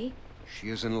 Okay. She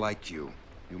isn't like you.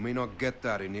 You may not get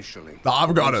that initially.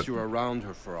 I've got Once it. You're around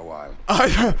her for a while.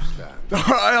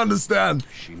 I understand.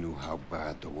 She knew how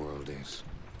bad the world is.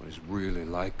 What it's really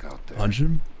like out there. Punch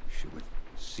him? She would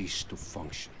cease to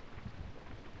function.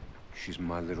 She's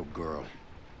my little girl.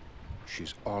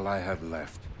 She's all I have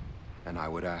left. And I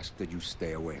would ask that you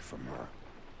stay away from her.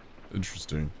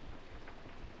 Interesting.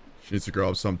 She needs to grow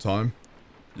up sometime.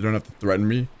 You don't have to threaten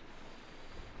me.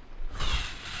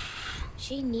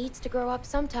 She needs to grow up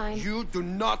sometime. You do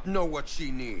not know what she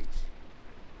needs.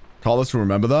 Carlos will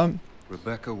remember that.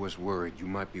 Rebecca was worried you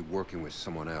might be working with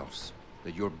someone else.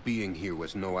 That your being here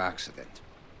was no accident.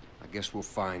 I guess we'll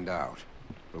find out.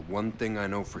 But one thing I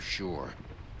know for sure.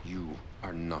 You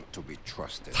are not to be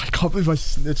trusted. I can't believe I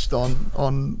snitched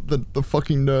on the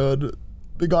fucking nerd.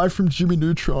 The guy from Jimmy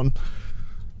Neutron.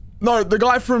 No, the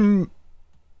guy from...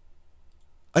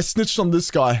 I snitched on this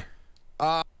guy.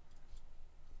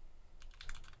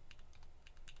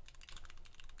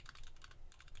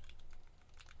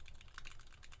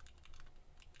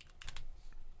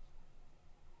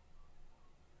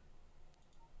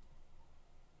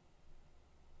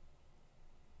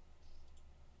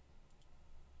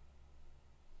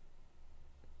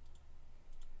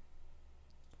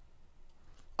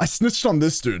 I snitched on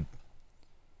this dude.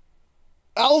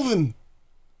 Alvin!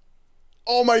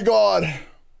 Oh my god.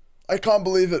 I can't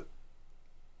believe it.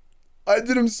 I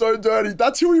did him so dirty.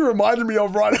 That's who he reminded me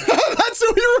of right That's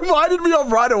who he reminded me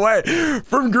of right away.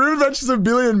 From Grim Adventures of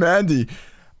Billy and Mandy.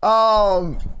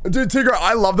 Dude, Tigger,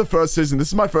 I love the first season. This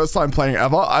is my first time playing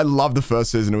ever. I love the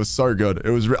first season. It was so good. It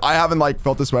was I haven't like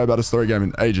felt this way about a story game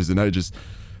in ages and ages.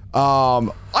 I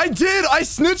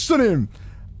snitched on him.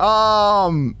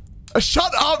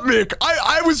 Shut up, Mick.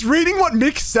 I was reading what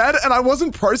Mick said and I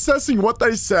wasn't processing what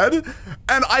they said.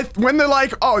 And when they're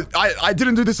like, oh, I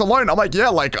didn't do this alone. I'm like, yeah,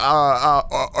 like, Mid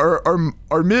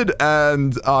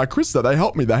and Krista, they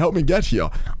helped me get here.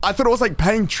 I thought it was like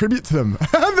paying tribute to them.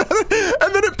 and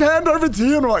then it panned over to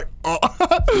you and I'm like,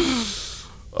 oh,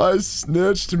 I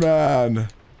snitched, man.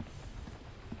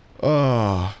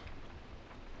 Oh.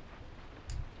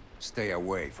 Stay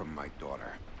away from my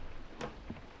daughter.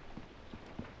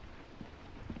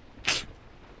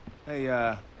 Hey,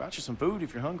 brought you some food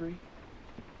if you're hungry.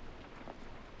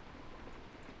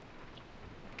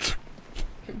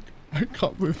 I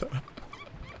can't believe that.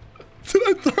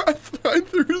 Did I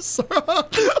threw so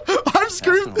hard? I'm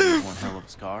screaming. That's one hell of a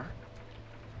scar.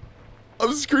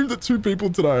 I've screamed at 2 people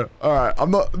today. All right,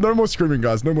 I'm not. No more screaming,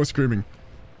 guys. No more screaming.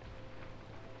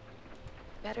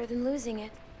 Better than losing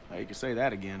it. Oh, you can say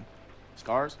that again.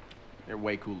 Scars? They're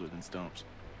way cooler than stumps.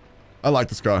 I like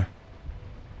this guy.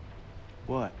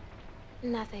 What?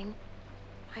 Nothing.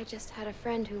 I just had a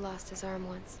friend who lost his arm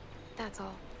once. That's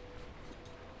all.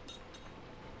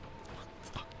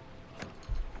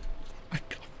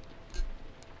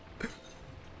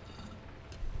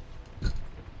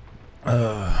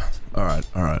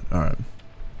 All right.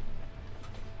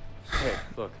 Hey,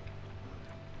 look.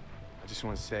 I just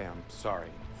want to say I'm sorry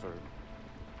for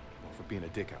being a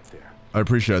dick out there. I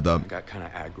appreciate that. I got kind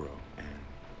of aggro, and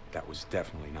that was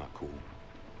definitely not cool.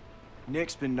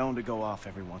 Nick's been known to go off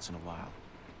every once in a while.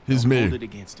 He's Don't me. hold it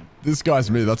against him. This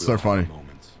guy's me. That's so funny.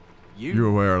 You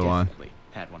were way out of line. Definitely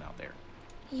had one out there.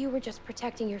 You were just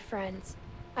protecting your friends.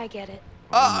 I get it.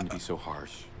 I didn't mean to be so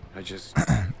harsh. I just...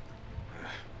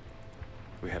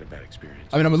 we had a bad experience.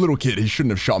 I mean, I'm a little kid. He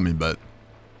shouldn't have shot me, but...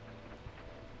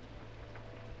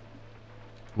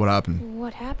 What happened?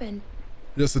 What happened?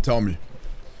 He has to tell me.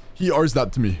 He owes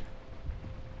that to me.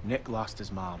 Nick lost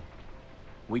his mom.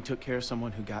 We took care of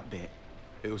someone who got bit.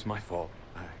 It was my fault.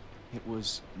 It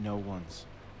was no one's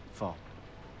fault.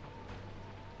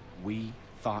 We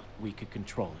thought we could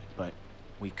control it, but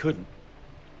we couldn't.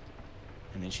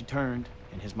 And then she turned,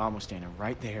 and his mom was standing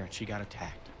right there, and she got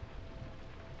attacked.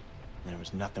 And there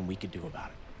was nothing we could do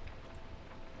about it.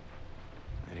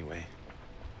 Anyway,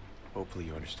 hopefully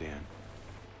you understand.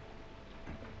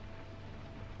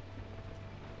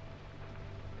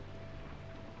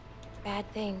 Bad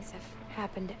things have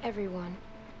happened to everyone.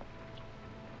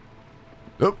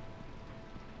 Yep.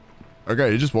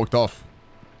 Okay, he just walked off.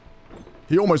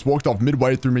 He almost walked off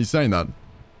midway through me saying that.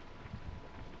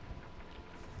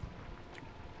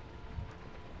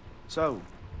 So,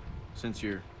 since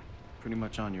you're pretty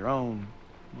much on your own,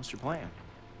 what's your plan?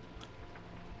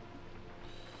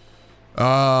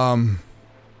 I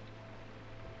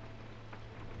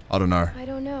don't know. I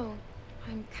don't know.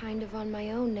 I'm kind of on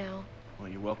my own now. Well,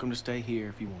 you're welcome to stay here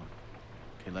if you want.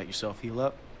 Okay, let yourself heal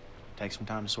up. Take some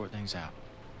time to sort things out.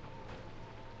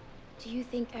 Do you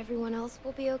think everyone else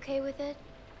will be okay with it?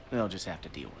 They'll just have to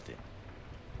deal with it.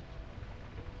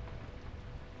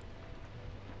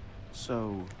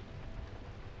 So,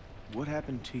 what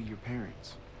happened to your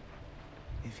parents?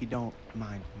 If you don't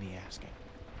mind me asking.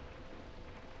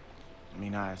 I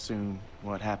mean, I assume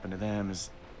what happened to them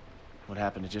is what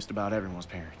happened to just about everyone's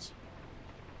parents.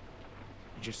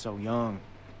 You're just so young.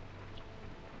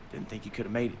 Didn't think you could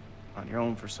have made it on your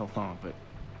own for so long, but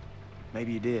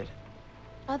maybe you did.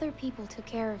 Other people took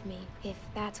care of me, if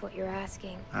that's what you're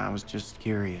asking. I was just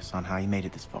curious on how you made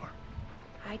it this far.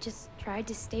 I just tried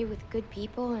to stay with good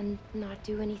people and not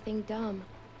do anything dumb.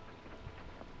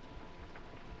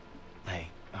 Hey,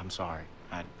 I'm sorry.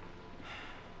 I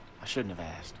shouldn't have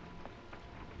asked.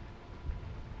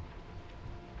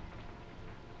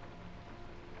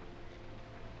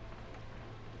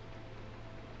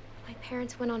 My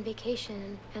parents went on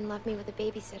vacation and left me with a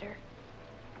babysitter.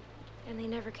 And they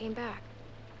never came back.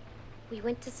 We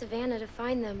went to Savannah to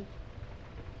find them,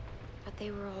 but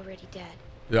they were already dead.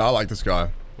 Yeah, I like this guy.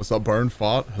 What's up, Burn?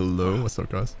 Fought? Hello. What's up,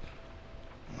 guys?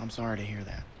 I'm sorry to hear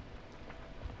that.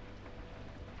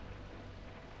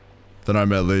 Then I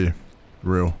met Lee.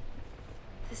 Real.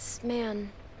 This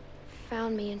man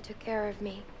found me and took care of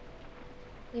me.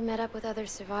 We met up with other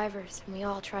survivors and we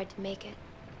all tried to make it.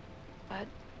 But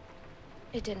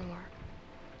it didn't work.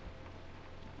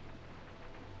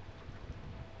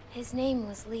 His name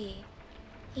was Lee.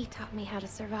 He taught me how to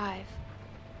survive.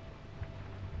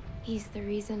 He's the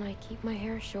reason I keep my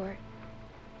hair short.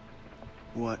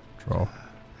 What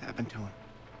happened to him?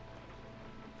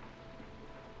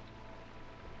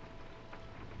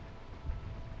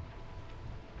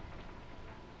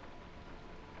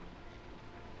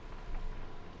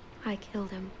 I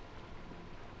killed him.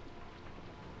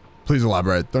 Please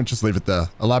elaborate. Don't just leave it there.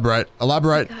 Elaborate.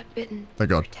 Elaborate. He got bitten. Thank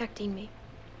God. Protecting me.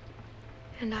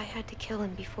 And I had to kill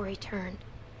him before he turned.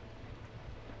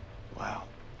 Wow.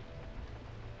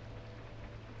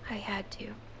 I had to.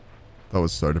 That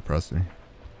was so depressing.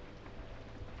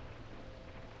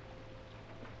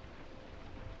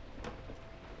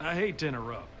 I hate to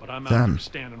interrupt, but I'm out Damn. here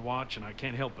standing watch, and I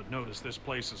can't help but notice this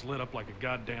place is lit up like a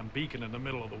goddamn beacon in the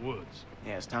middle of the woods.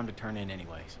 Yeah, it's time to turn in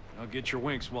anyways. Now get your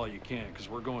winks while you can, because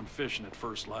we're going fishing at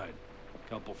first light.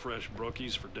 Couple fresh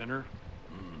brookies for dinner?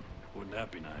 Wouldn't that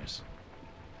be nice?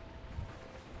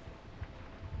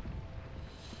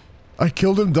 I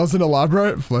killed him. Doesn't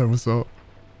elaborate. Flame, what's up?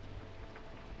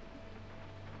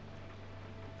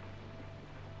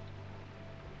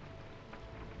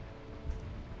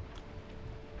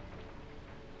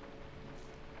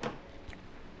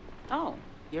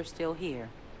 You're still here.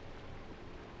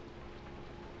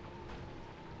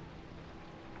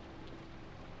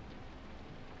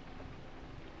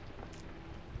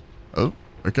 Oh,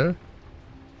 okay.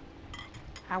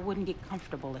 I wouldn't get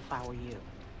comfortable if I were you.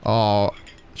 Oh,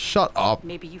 shut up.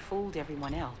 Maybe you fooled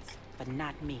everyone else, but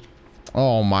not me.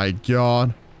 Oh my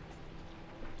god.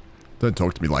 Don't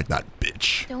talk to me like that,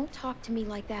 bitch. Don't talk to me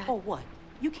like that. Oh, what?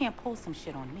 You can't pull some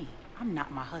shit on me. I'm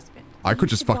not my husband. I could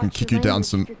just fucking kick you down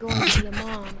some... You're going to be a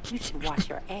mom. You should wash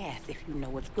your ass if you know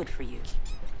what's good for you.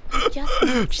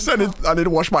 She said I need to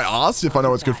wash my ass if I know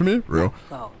what's good for me? Real.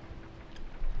 Go.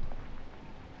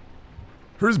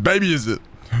 Whose baby is it?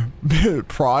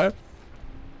 Pry?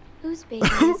 Whose baby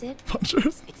is it?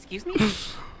 Punches. Excuse me?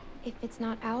 If it's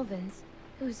not Alvin's,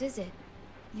 whose is it?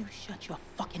 You shut your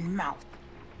fucking mouth.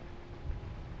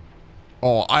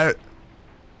 Oh,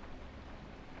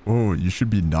 Oh, you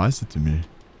should be nicer to me.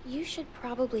 You should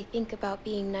probably think about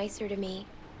being nicer to me.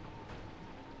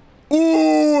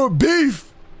 Ooh,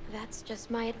 beef! That's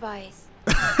just my advice.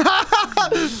 I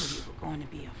knew you were going to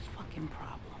be a fucking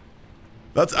problem.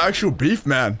 That's actual beef,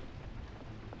 man.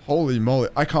 Holy moly.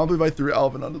 I can't believe I threw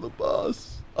Alvin under the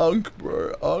bus. Unk,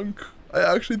 bro. Unk. I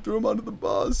actually threw him under the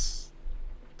bus.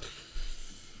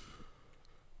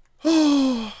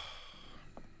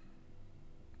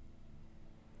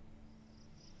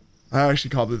 I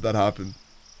actually can't believe that happened.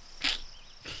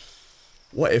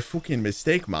 What a fucking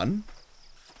mistake, man.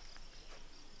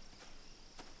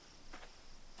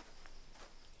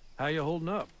 How you holding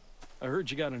up? I heard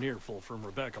you got an earful from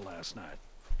Rebecca last night.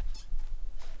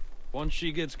 Once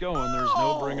she gets going, there's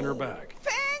no bringing her back.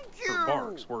 Thank you! Her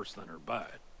bark's worse than her bite.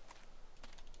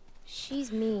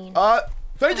 She's mean.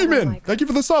 Thank you, Min. Thank you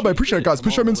for the sub. I appreciate it, guys.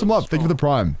 Please show Min some love. Thank you for the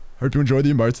prime. Hope you enjoy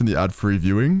the emotes and the ad-free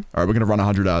viewing. All right, we're going to run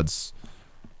 100 ads.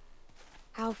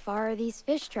 How far are these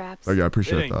fish traps? Okay, I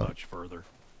appreciate It ain't that. much further.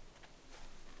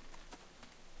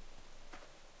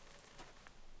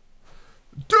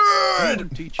 Dude! Who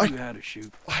would teach you how to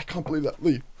shoot? I can't believe that.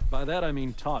 Lee. By that I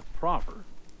mean taught proper.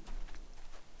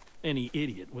 Any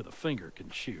idiot with a finger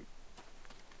can shoot.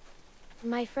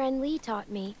 My friend Lee taught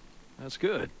me. That's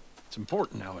good. It's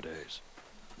important nowadays.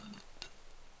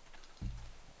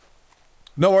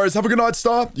 No worries. Have a good night,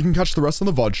 Star. You can catch the rest on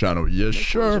the VOD channel. Yeah, Nick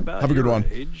sure. was about Have a good your one.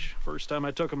 Age, first time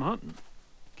I took him hunting.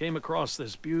 Came across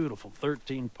this beautiful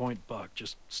 13-point buck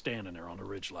just standing there on the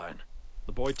ridgeline.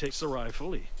 The boy takes the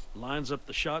rifle, he lines up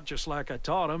the shot just like I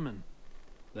taught him, and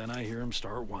then I hear him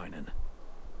start whining.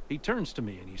 He turns to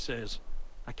me and he says,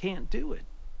 I can't do it.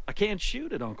 I can't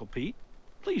shoot it, Uncle Pete.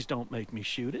 Please don't make me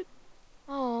shoot it.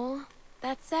 Oh,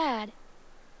 that's sad.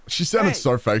 She sounded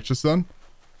so fake just then.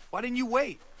 Why didn't you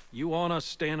wait? You want us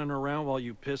standing around while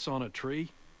you piss on a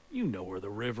tree? You know where the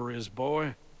river is,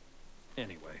 boy.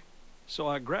 Anyway, so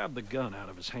I grabbed the gun out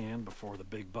of his hand before the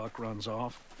big buck runs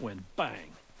off, when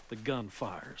bang, the gun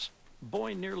fires.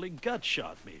 Boy nearly gut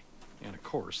shot me, and of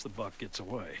course the buck gets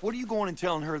away. What are you going and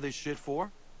telling her this shit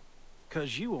for?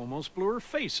 'Cause you almost blew her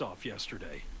face off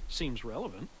yesterday. Seems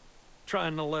relevant.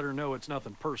 Trying to let her know it's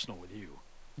nothing personal with you.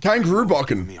 Kangaroo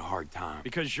bucking. Me a hard time.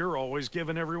 Because you're always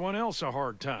giving everyone else a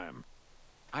hard time.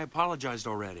 I apologized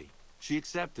already. She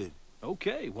accepted.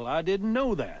 Okay, well I didn't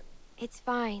know that. It's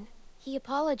fine. He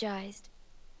apologized.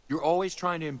 You're always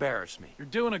trying to embarrass me. You're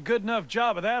doing a good enough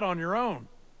job of that on your own.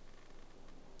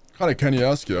 Kind of can you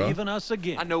ask you? Even us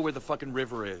again. I know where the fucking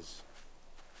river is.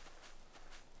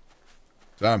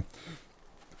 Damn.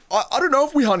 I don't know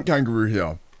if we hunt kangaroo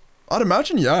here. I'd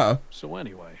imagine, yeah. So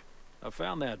anyway, I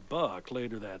found that buck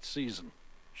later that season.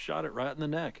 Shot it right in the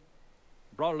neck.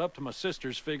 Brought it up to my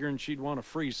sister's figuring she'd want to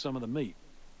freeze some of the meat.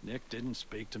 Nick didn't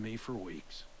speak to me for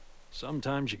weeks.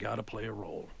 Sometimes you gotta play a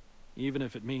role. Even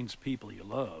if it means people you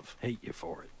love hate you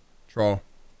for it. Troll.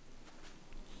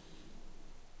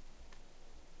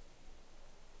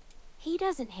 He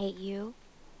doesn't hate you.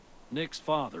 Nick's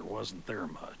father wasn't there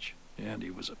much, and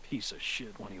he was a piece of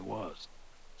shit when he was.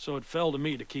 So it fell to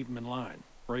me to keep him in line,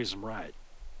 raise him right.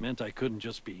 Meant I couldn't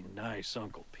just be nice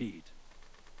Uncle Pete.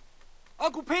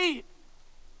 Uncle Pete!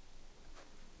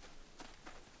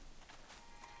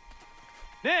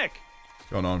 Nick!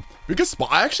 What's going on? Biggest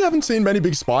I actually haven't seen many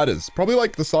big spiders. Probably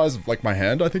like the size of like my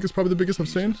hand, I think is probably the biggest I've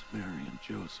seen. Mary and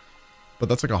Joseph. But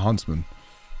that's like a huntsman.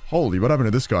 Holy, what happened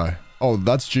to this guy? Oh,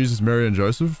 that's Jesus, Mary, and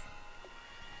Joseph?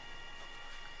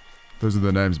 Those are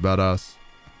the names, badass.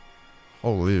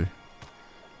 Holy.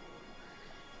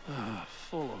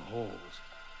 Full of holes.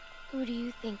 Who do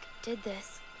you think did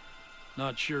this?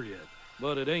 Not sure yet,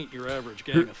 but it ain't your average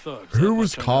gang of thugs. Who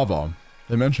was Carver?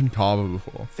 They mentioned Carver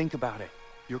before. Think about it.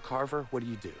 You're Carver, what do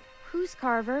you do? Who's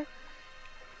Carver?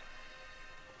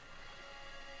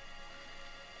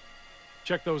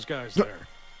 Check those guys there.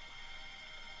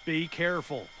 Be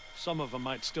careful. Some of them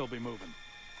might still be moving.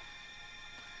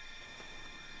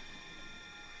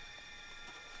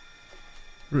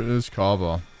 Where is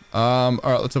Carver? All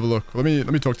right, let's have a look. Let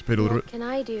me talk to Pete a little What bit. can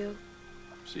I do?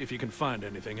 See if you can find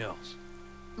anything else.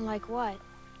 Like what?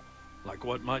 Like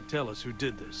what might tell us who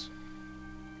did this.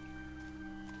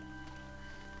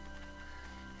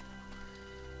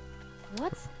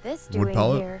 What's this Wood doing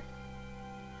pallet? here?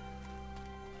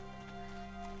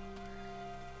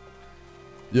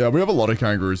 Yeah, we have a lot of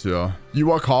kangaroos here.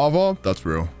 You are Carver? That's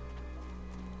real.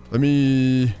 Let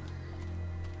me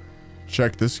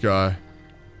check this guy.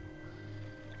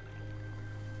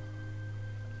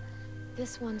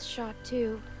 This one's shot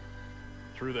too.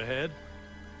 Through the head?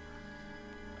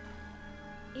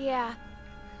 Yeah.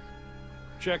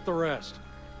 Check the rest.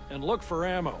 And look for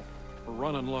ammo. We're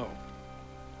running low.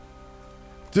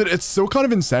 Dude, it's still kind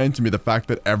of insane to me the fact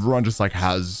that everyone just like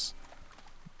has,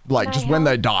 like, Can I just when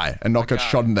they help? die and not get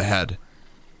shot in the head,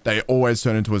 they always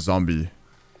turn into a zombie.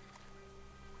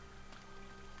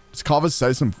 Does Carver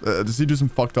say some, does he do some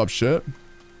fucked up shit?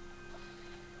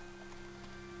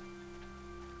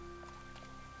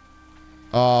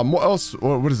 What else?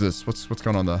 What is this? What's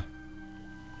going on there?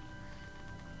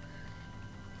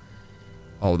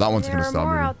 Oh, that one's gonna There are start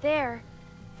more moving. out there.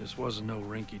 This wasn't no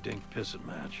rinky-dink pissing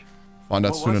match. Find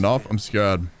out What soon was enough. it? I'm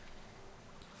scared.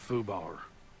 Foobar.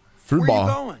 Fruit Where bar.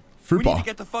 you going? Fruit We need bar. to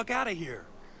get the fuck out of here.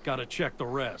 Gotta check the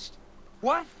rest.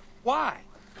 What? Why?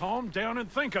 Calm down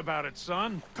and think about it,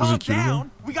 son. Calm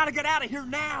down. We gotta get out of here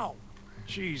now.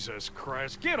 Jesus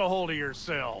Christ, get a hold of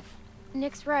yourself.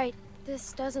 Nick's right.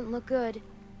 This doesn't look good.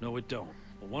 No, it don't.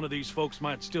 But one of these folks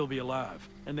might still be alive,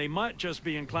 and they might just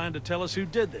be inclined to tell us who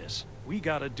did this. We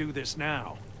gotta do this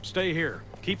now. Stay here.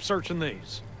 Keep searching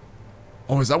these.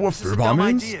 Oh, is that what This is a fruit bar dumb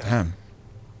means? idea. Damn.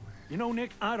 You know,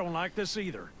 Nick, I don't like this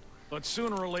either. But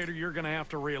sooner or later, you're gonna have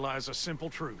to realize a simple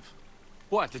truth.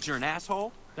 What, that you're an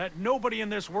asshole? That nobody in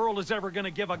this world is ever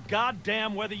gonna give a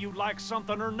goddamn whether you like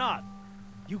something or not.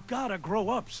 You gotta grow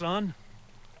up, son.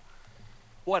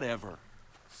 Whatever.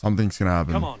 Something's gonna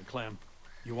happen. Come on, Clem.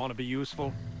 You want to be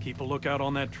useful? Keep a lookout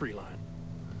on that tree line.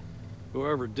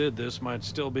 Whoever did this might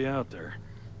still be out there,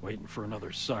 waiting for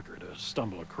another sucker to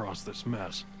stumble across this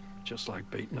mess, just like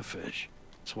baiting a fish.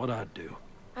 It's what I'd do.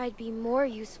 I'd be more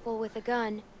useful with a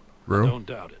gun. Real? Don't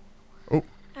doubt it. Oh.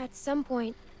 At some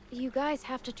point, you guys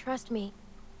have to trust me.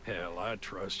 Hell, I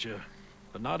trust you.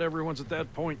 But not everyone's at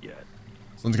that point yet.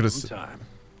 Someone's gonna Some time.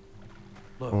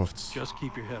 Look, Oh, it's- just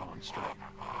keep your head on straight.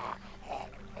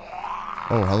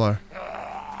 Oh, hello.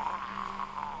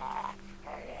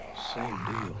 Same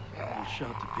deal. All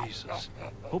shot to pieces.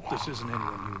 Hope this isn't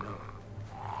anyone you know.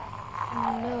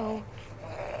 No.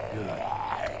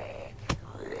 Good.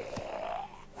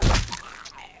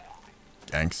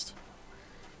 Gangst.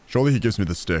 Surely he gives me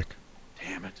the stick.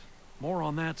 Damn it. More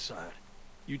on that side.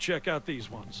 You check out these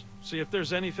ones. See if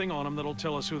there's anything on them that'll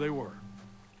tell us who they were.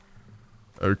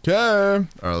 Okay. Alright,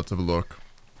 let's have a look.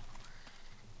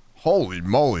 Holy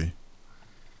moly.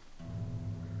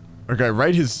 Okay,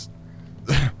 rate his...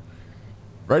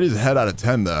 rate his head out of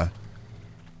 10 there.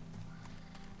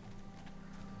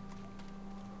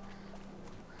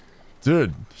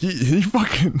 Dude, he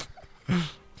fucking...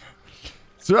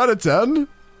 2 out of 10?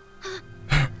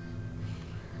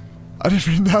 I didn't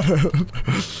read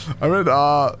that. I read,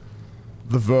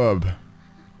 the verb.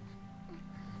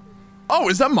 Oh,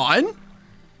 is that mine?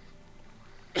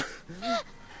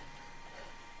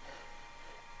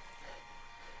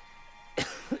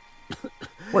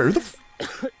 Wait, who the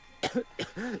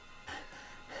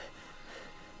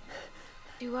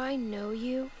Do I know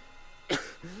you?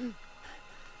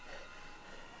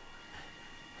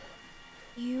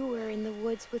 You were in the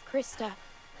woods with Krista.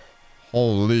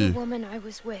 Holy. The woman I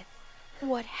was with.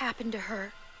 What happened to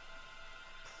her?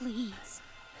 Please,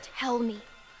 tell me.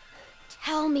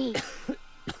 Tell me.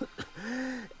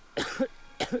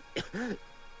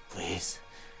 Please.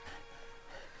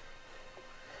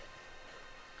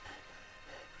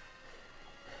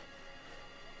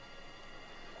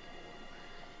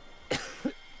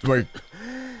 Do I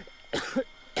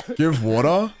give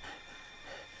water?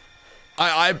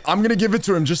 I'm gonna give it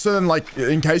to him just so then, like,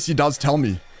 in case he does tell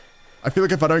me. I feel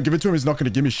like if I don't give it to him, he's not gonna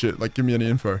give me shit. Like, give me any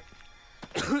info.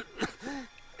 Thank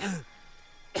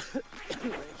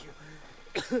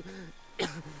you.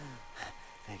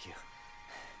 Thank you.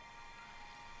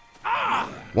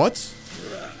 What?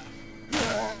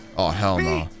 Oh, hell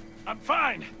no. I'm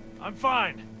fine. I'm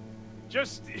fine.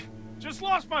 Just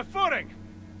lost my footing.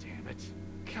 Damn it.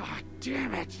 God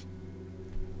damn it.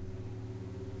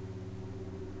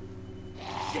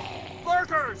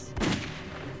 Lurkers!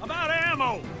 I'm out of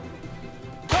ammo.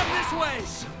 Come this way!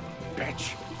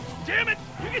 Bitch. damn it!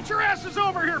 You get your asses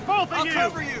over here, both of you! I'll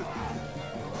cover you!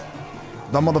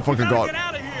 That motherfucker got... Get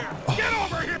out of here! Get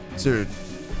over here! Dude.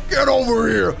 Get over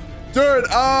here! Dude,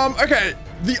 okay.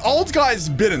 The old guy's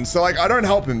bitten, so, like, I don't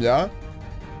help him, yeah?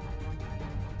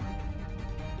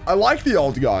 I like the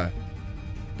old guy.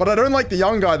 But I don't like the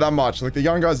young guy that much. Like, the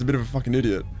young guy's a bit of a fucking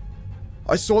idiot.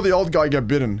 I saw the old guy get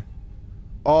bitten.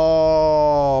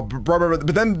 Oh, bro,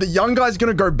 but then the young guy's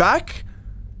gonna go back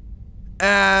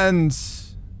and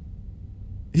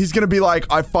he's gonna be like,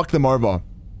 I fucked them over.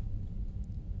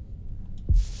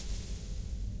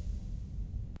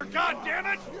 God damn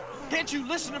it! Can't you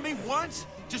listen to me once?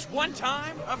 Just one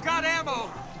time? I've got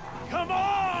ammo! Come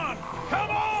on! Come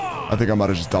on! I think I might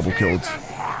have just double killed.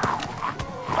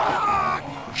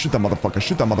 Shoot that motherfucker,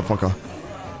 shoot that motherfucker.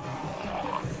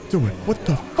 Do it. What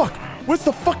the fuck? Where's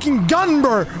the fucking gun,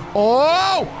 bro?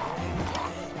 Oh!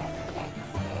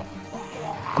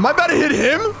 Am I about to hit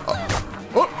him? Oh.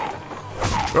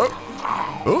 Oh.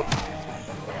 Oh.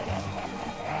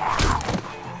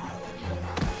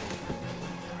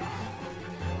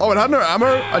 Oh, it had no ammo?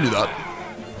 I knew that.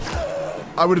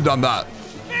 I would have done that.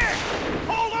 Nick!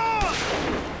 Hold on!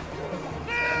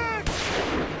 Nick!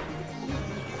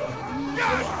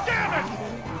 God damn it!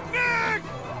 Nick!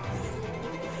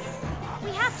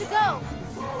 We have to go.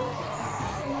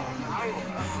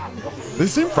 They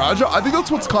seem fragile. I think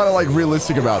that's what's kind of like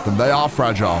realistic about them. They are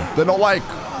fragile. They're not like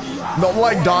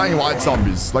dying light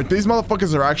zombies. Like these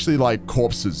motherfuckers are actually like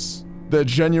corpses. They're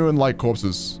genuine like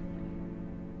corpses.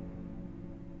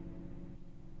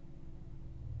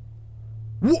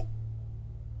 What?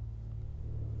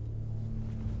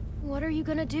 What are you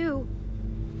gonna do?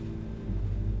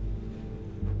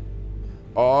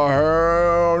 Oh,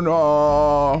 hell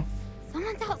no.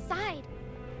 Someone's outside.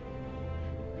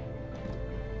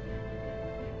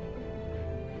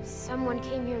 Someone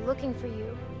came here looking for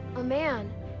you. A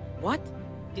man. What?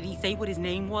 Did he say what his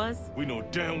name was? We know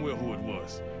damn well who it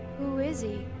was. Who is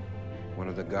he? One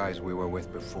of the guys we were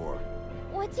with before.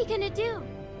 What's he gonna do?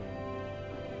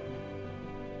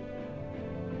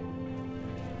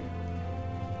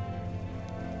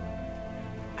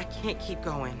 I can't keep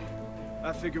going.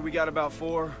 I figure we got about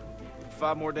 5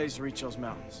 more days to reach those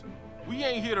mountains. We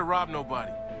ain't here to rob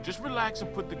nobody. Just relax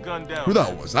and put the gun down. Who the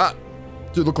hell was that?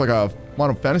 Dude looked like a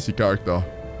Final Fantasy character.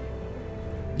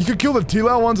 You could kill the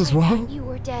Telltale ones as well? You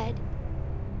were dead.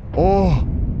 Oh,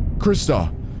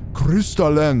 Krista.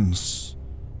 Krista Lens.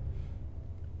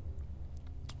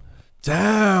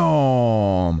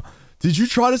 Damn. Did you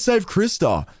try to save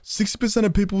Krista? 60%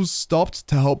 of people stopped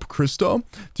to help Krista.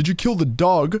 Did you kill the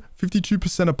dog?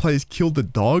 52% of players killed the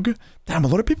dog. Damn, a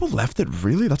lot of people left it.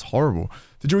 Really? That's horrible.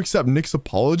 Did you accept Nick's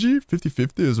apology?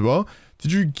 50-50 as well.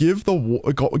 Did you give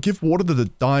give water to the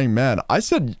dying man? I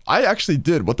said, I actually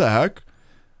did. What the heck?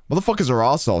 Motherfuckers are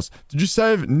assholes. Did you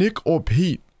save Nick or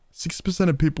Pete? 60%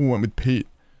 of people went with Pete.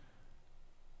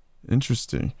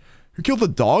 Interesting. Who killed the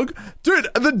dog? Dude,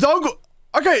 the dog...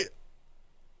 Okay.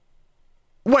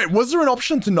 Wait, was there an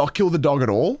option to not kill the dog at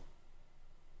all?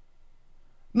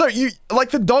 No, like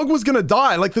the dog was gonna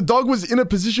die. Like the dog was in a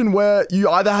position where you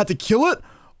either had to kill it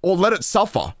or let it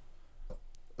suffer.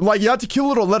 Like you had to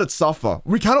kill it or let it suffer.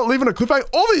 We cannot leave in a cliffhanger.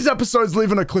 All these episodes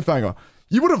leave in a cliffhanger.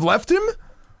 You would have left him?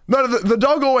 No, the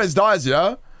dog always dies,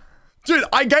 yeah? Dude,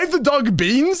 I gave the dog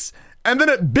beans and then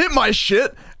it bit my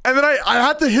shit and then I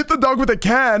had to hit the dog with a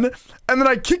can and then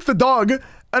I kicked the dog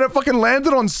and it fucking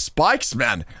landed on spikes,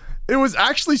 man. It was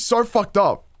actually so fucked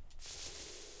up.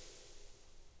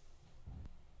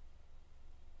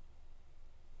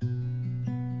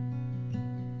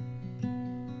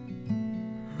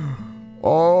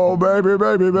 Oh, baby,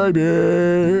 baby,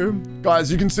 baby.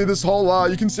 Guys, you can see this whole,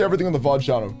 you can see everything on the VOD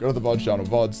channel. Go to the VOD channel,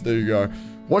 VODs, there you go.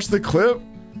 Watch the clip.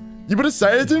 You better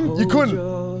say it to him? You couldn't.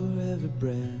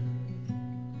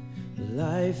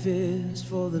 Life is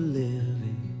for the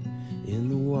living in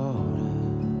the water.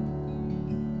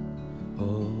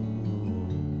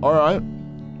 All right.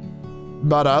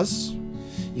 Badass.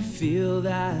 You feel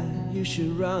that you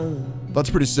should run. That's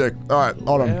pretty sick. All right,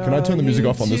 hold on. Can I turn the music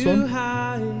off on this one?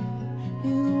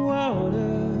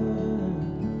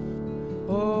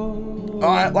 All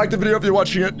right, like the video if you're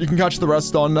watching it. You can catch the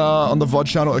rest on the VOD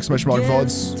channel,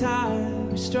 !VODs.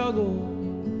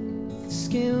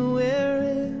 Skin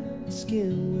wearing,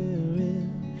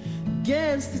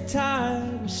 against the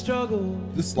time struggle.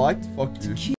 Disliked? Fuck you.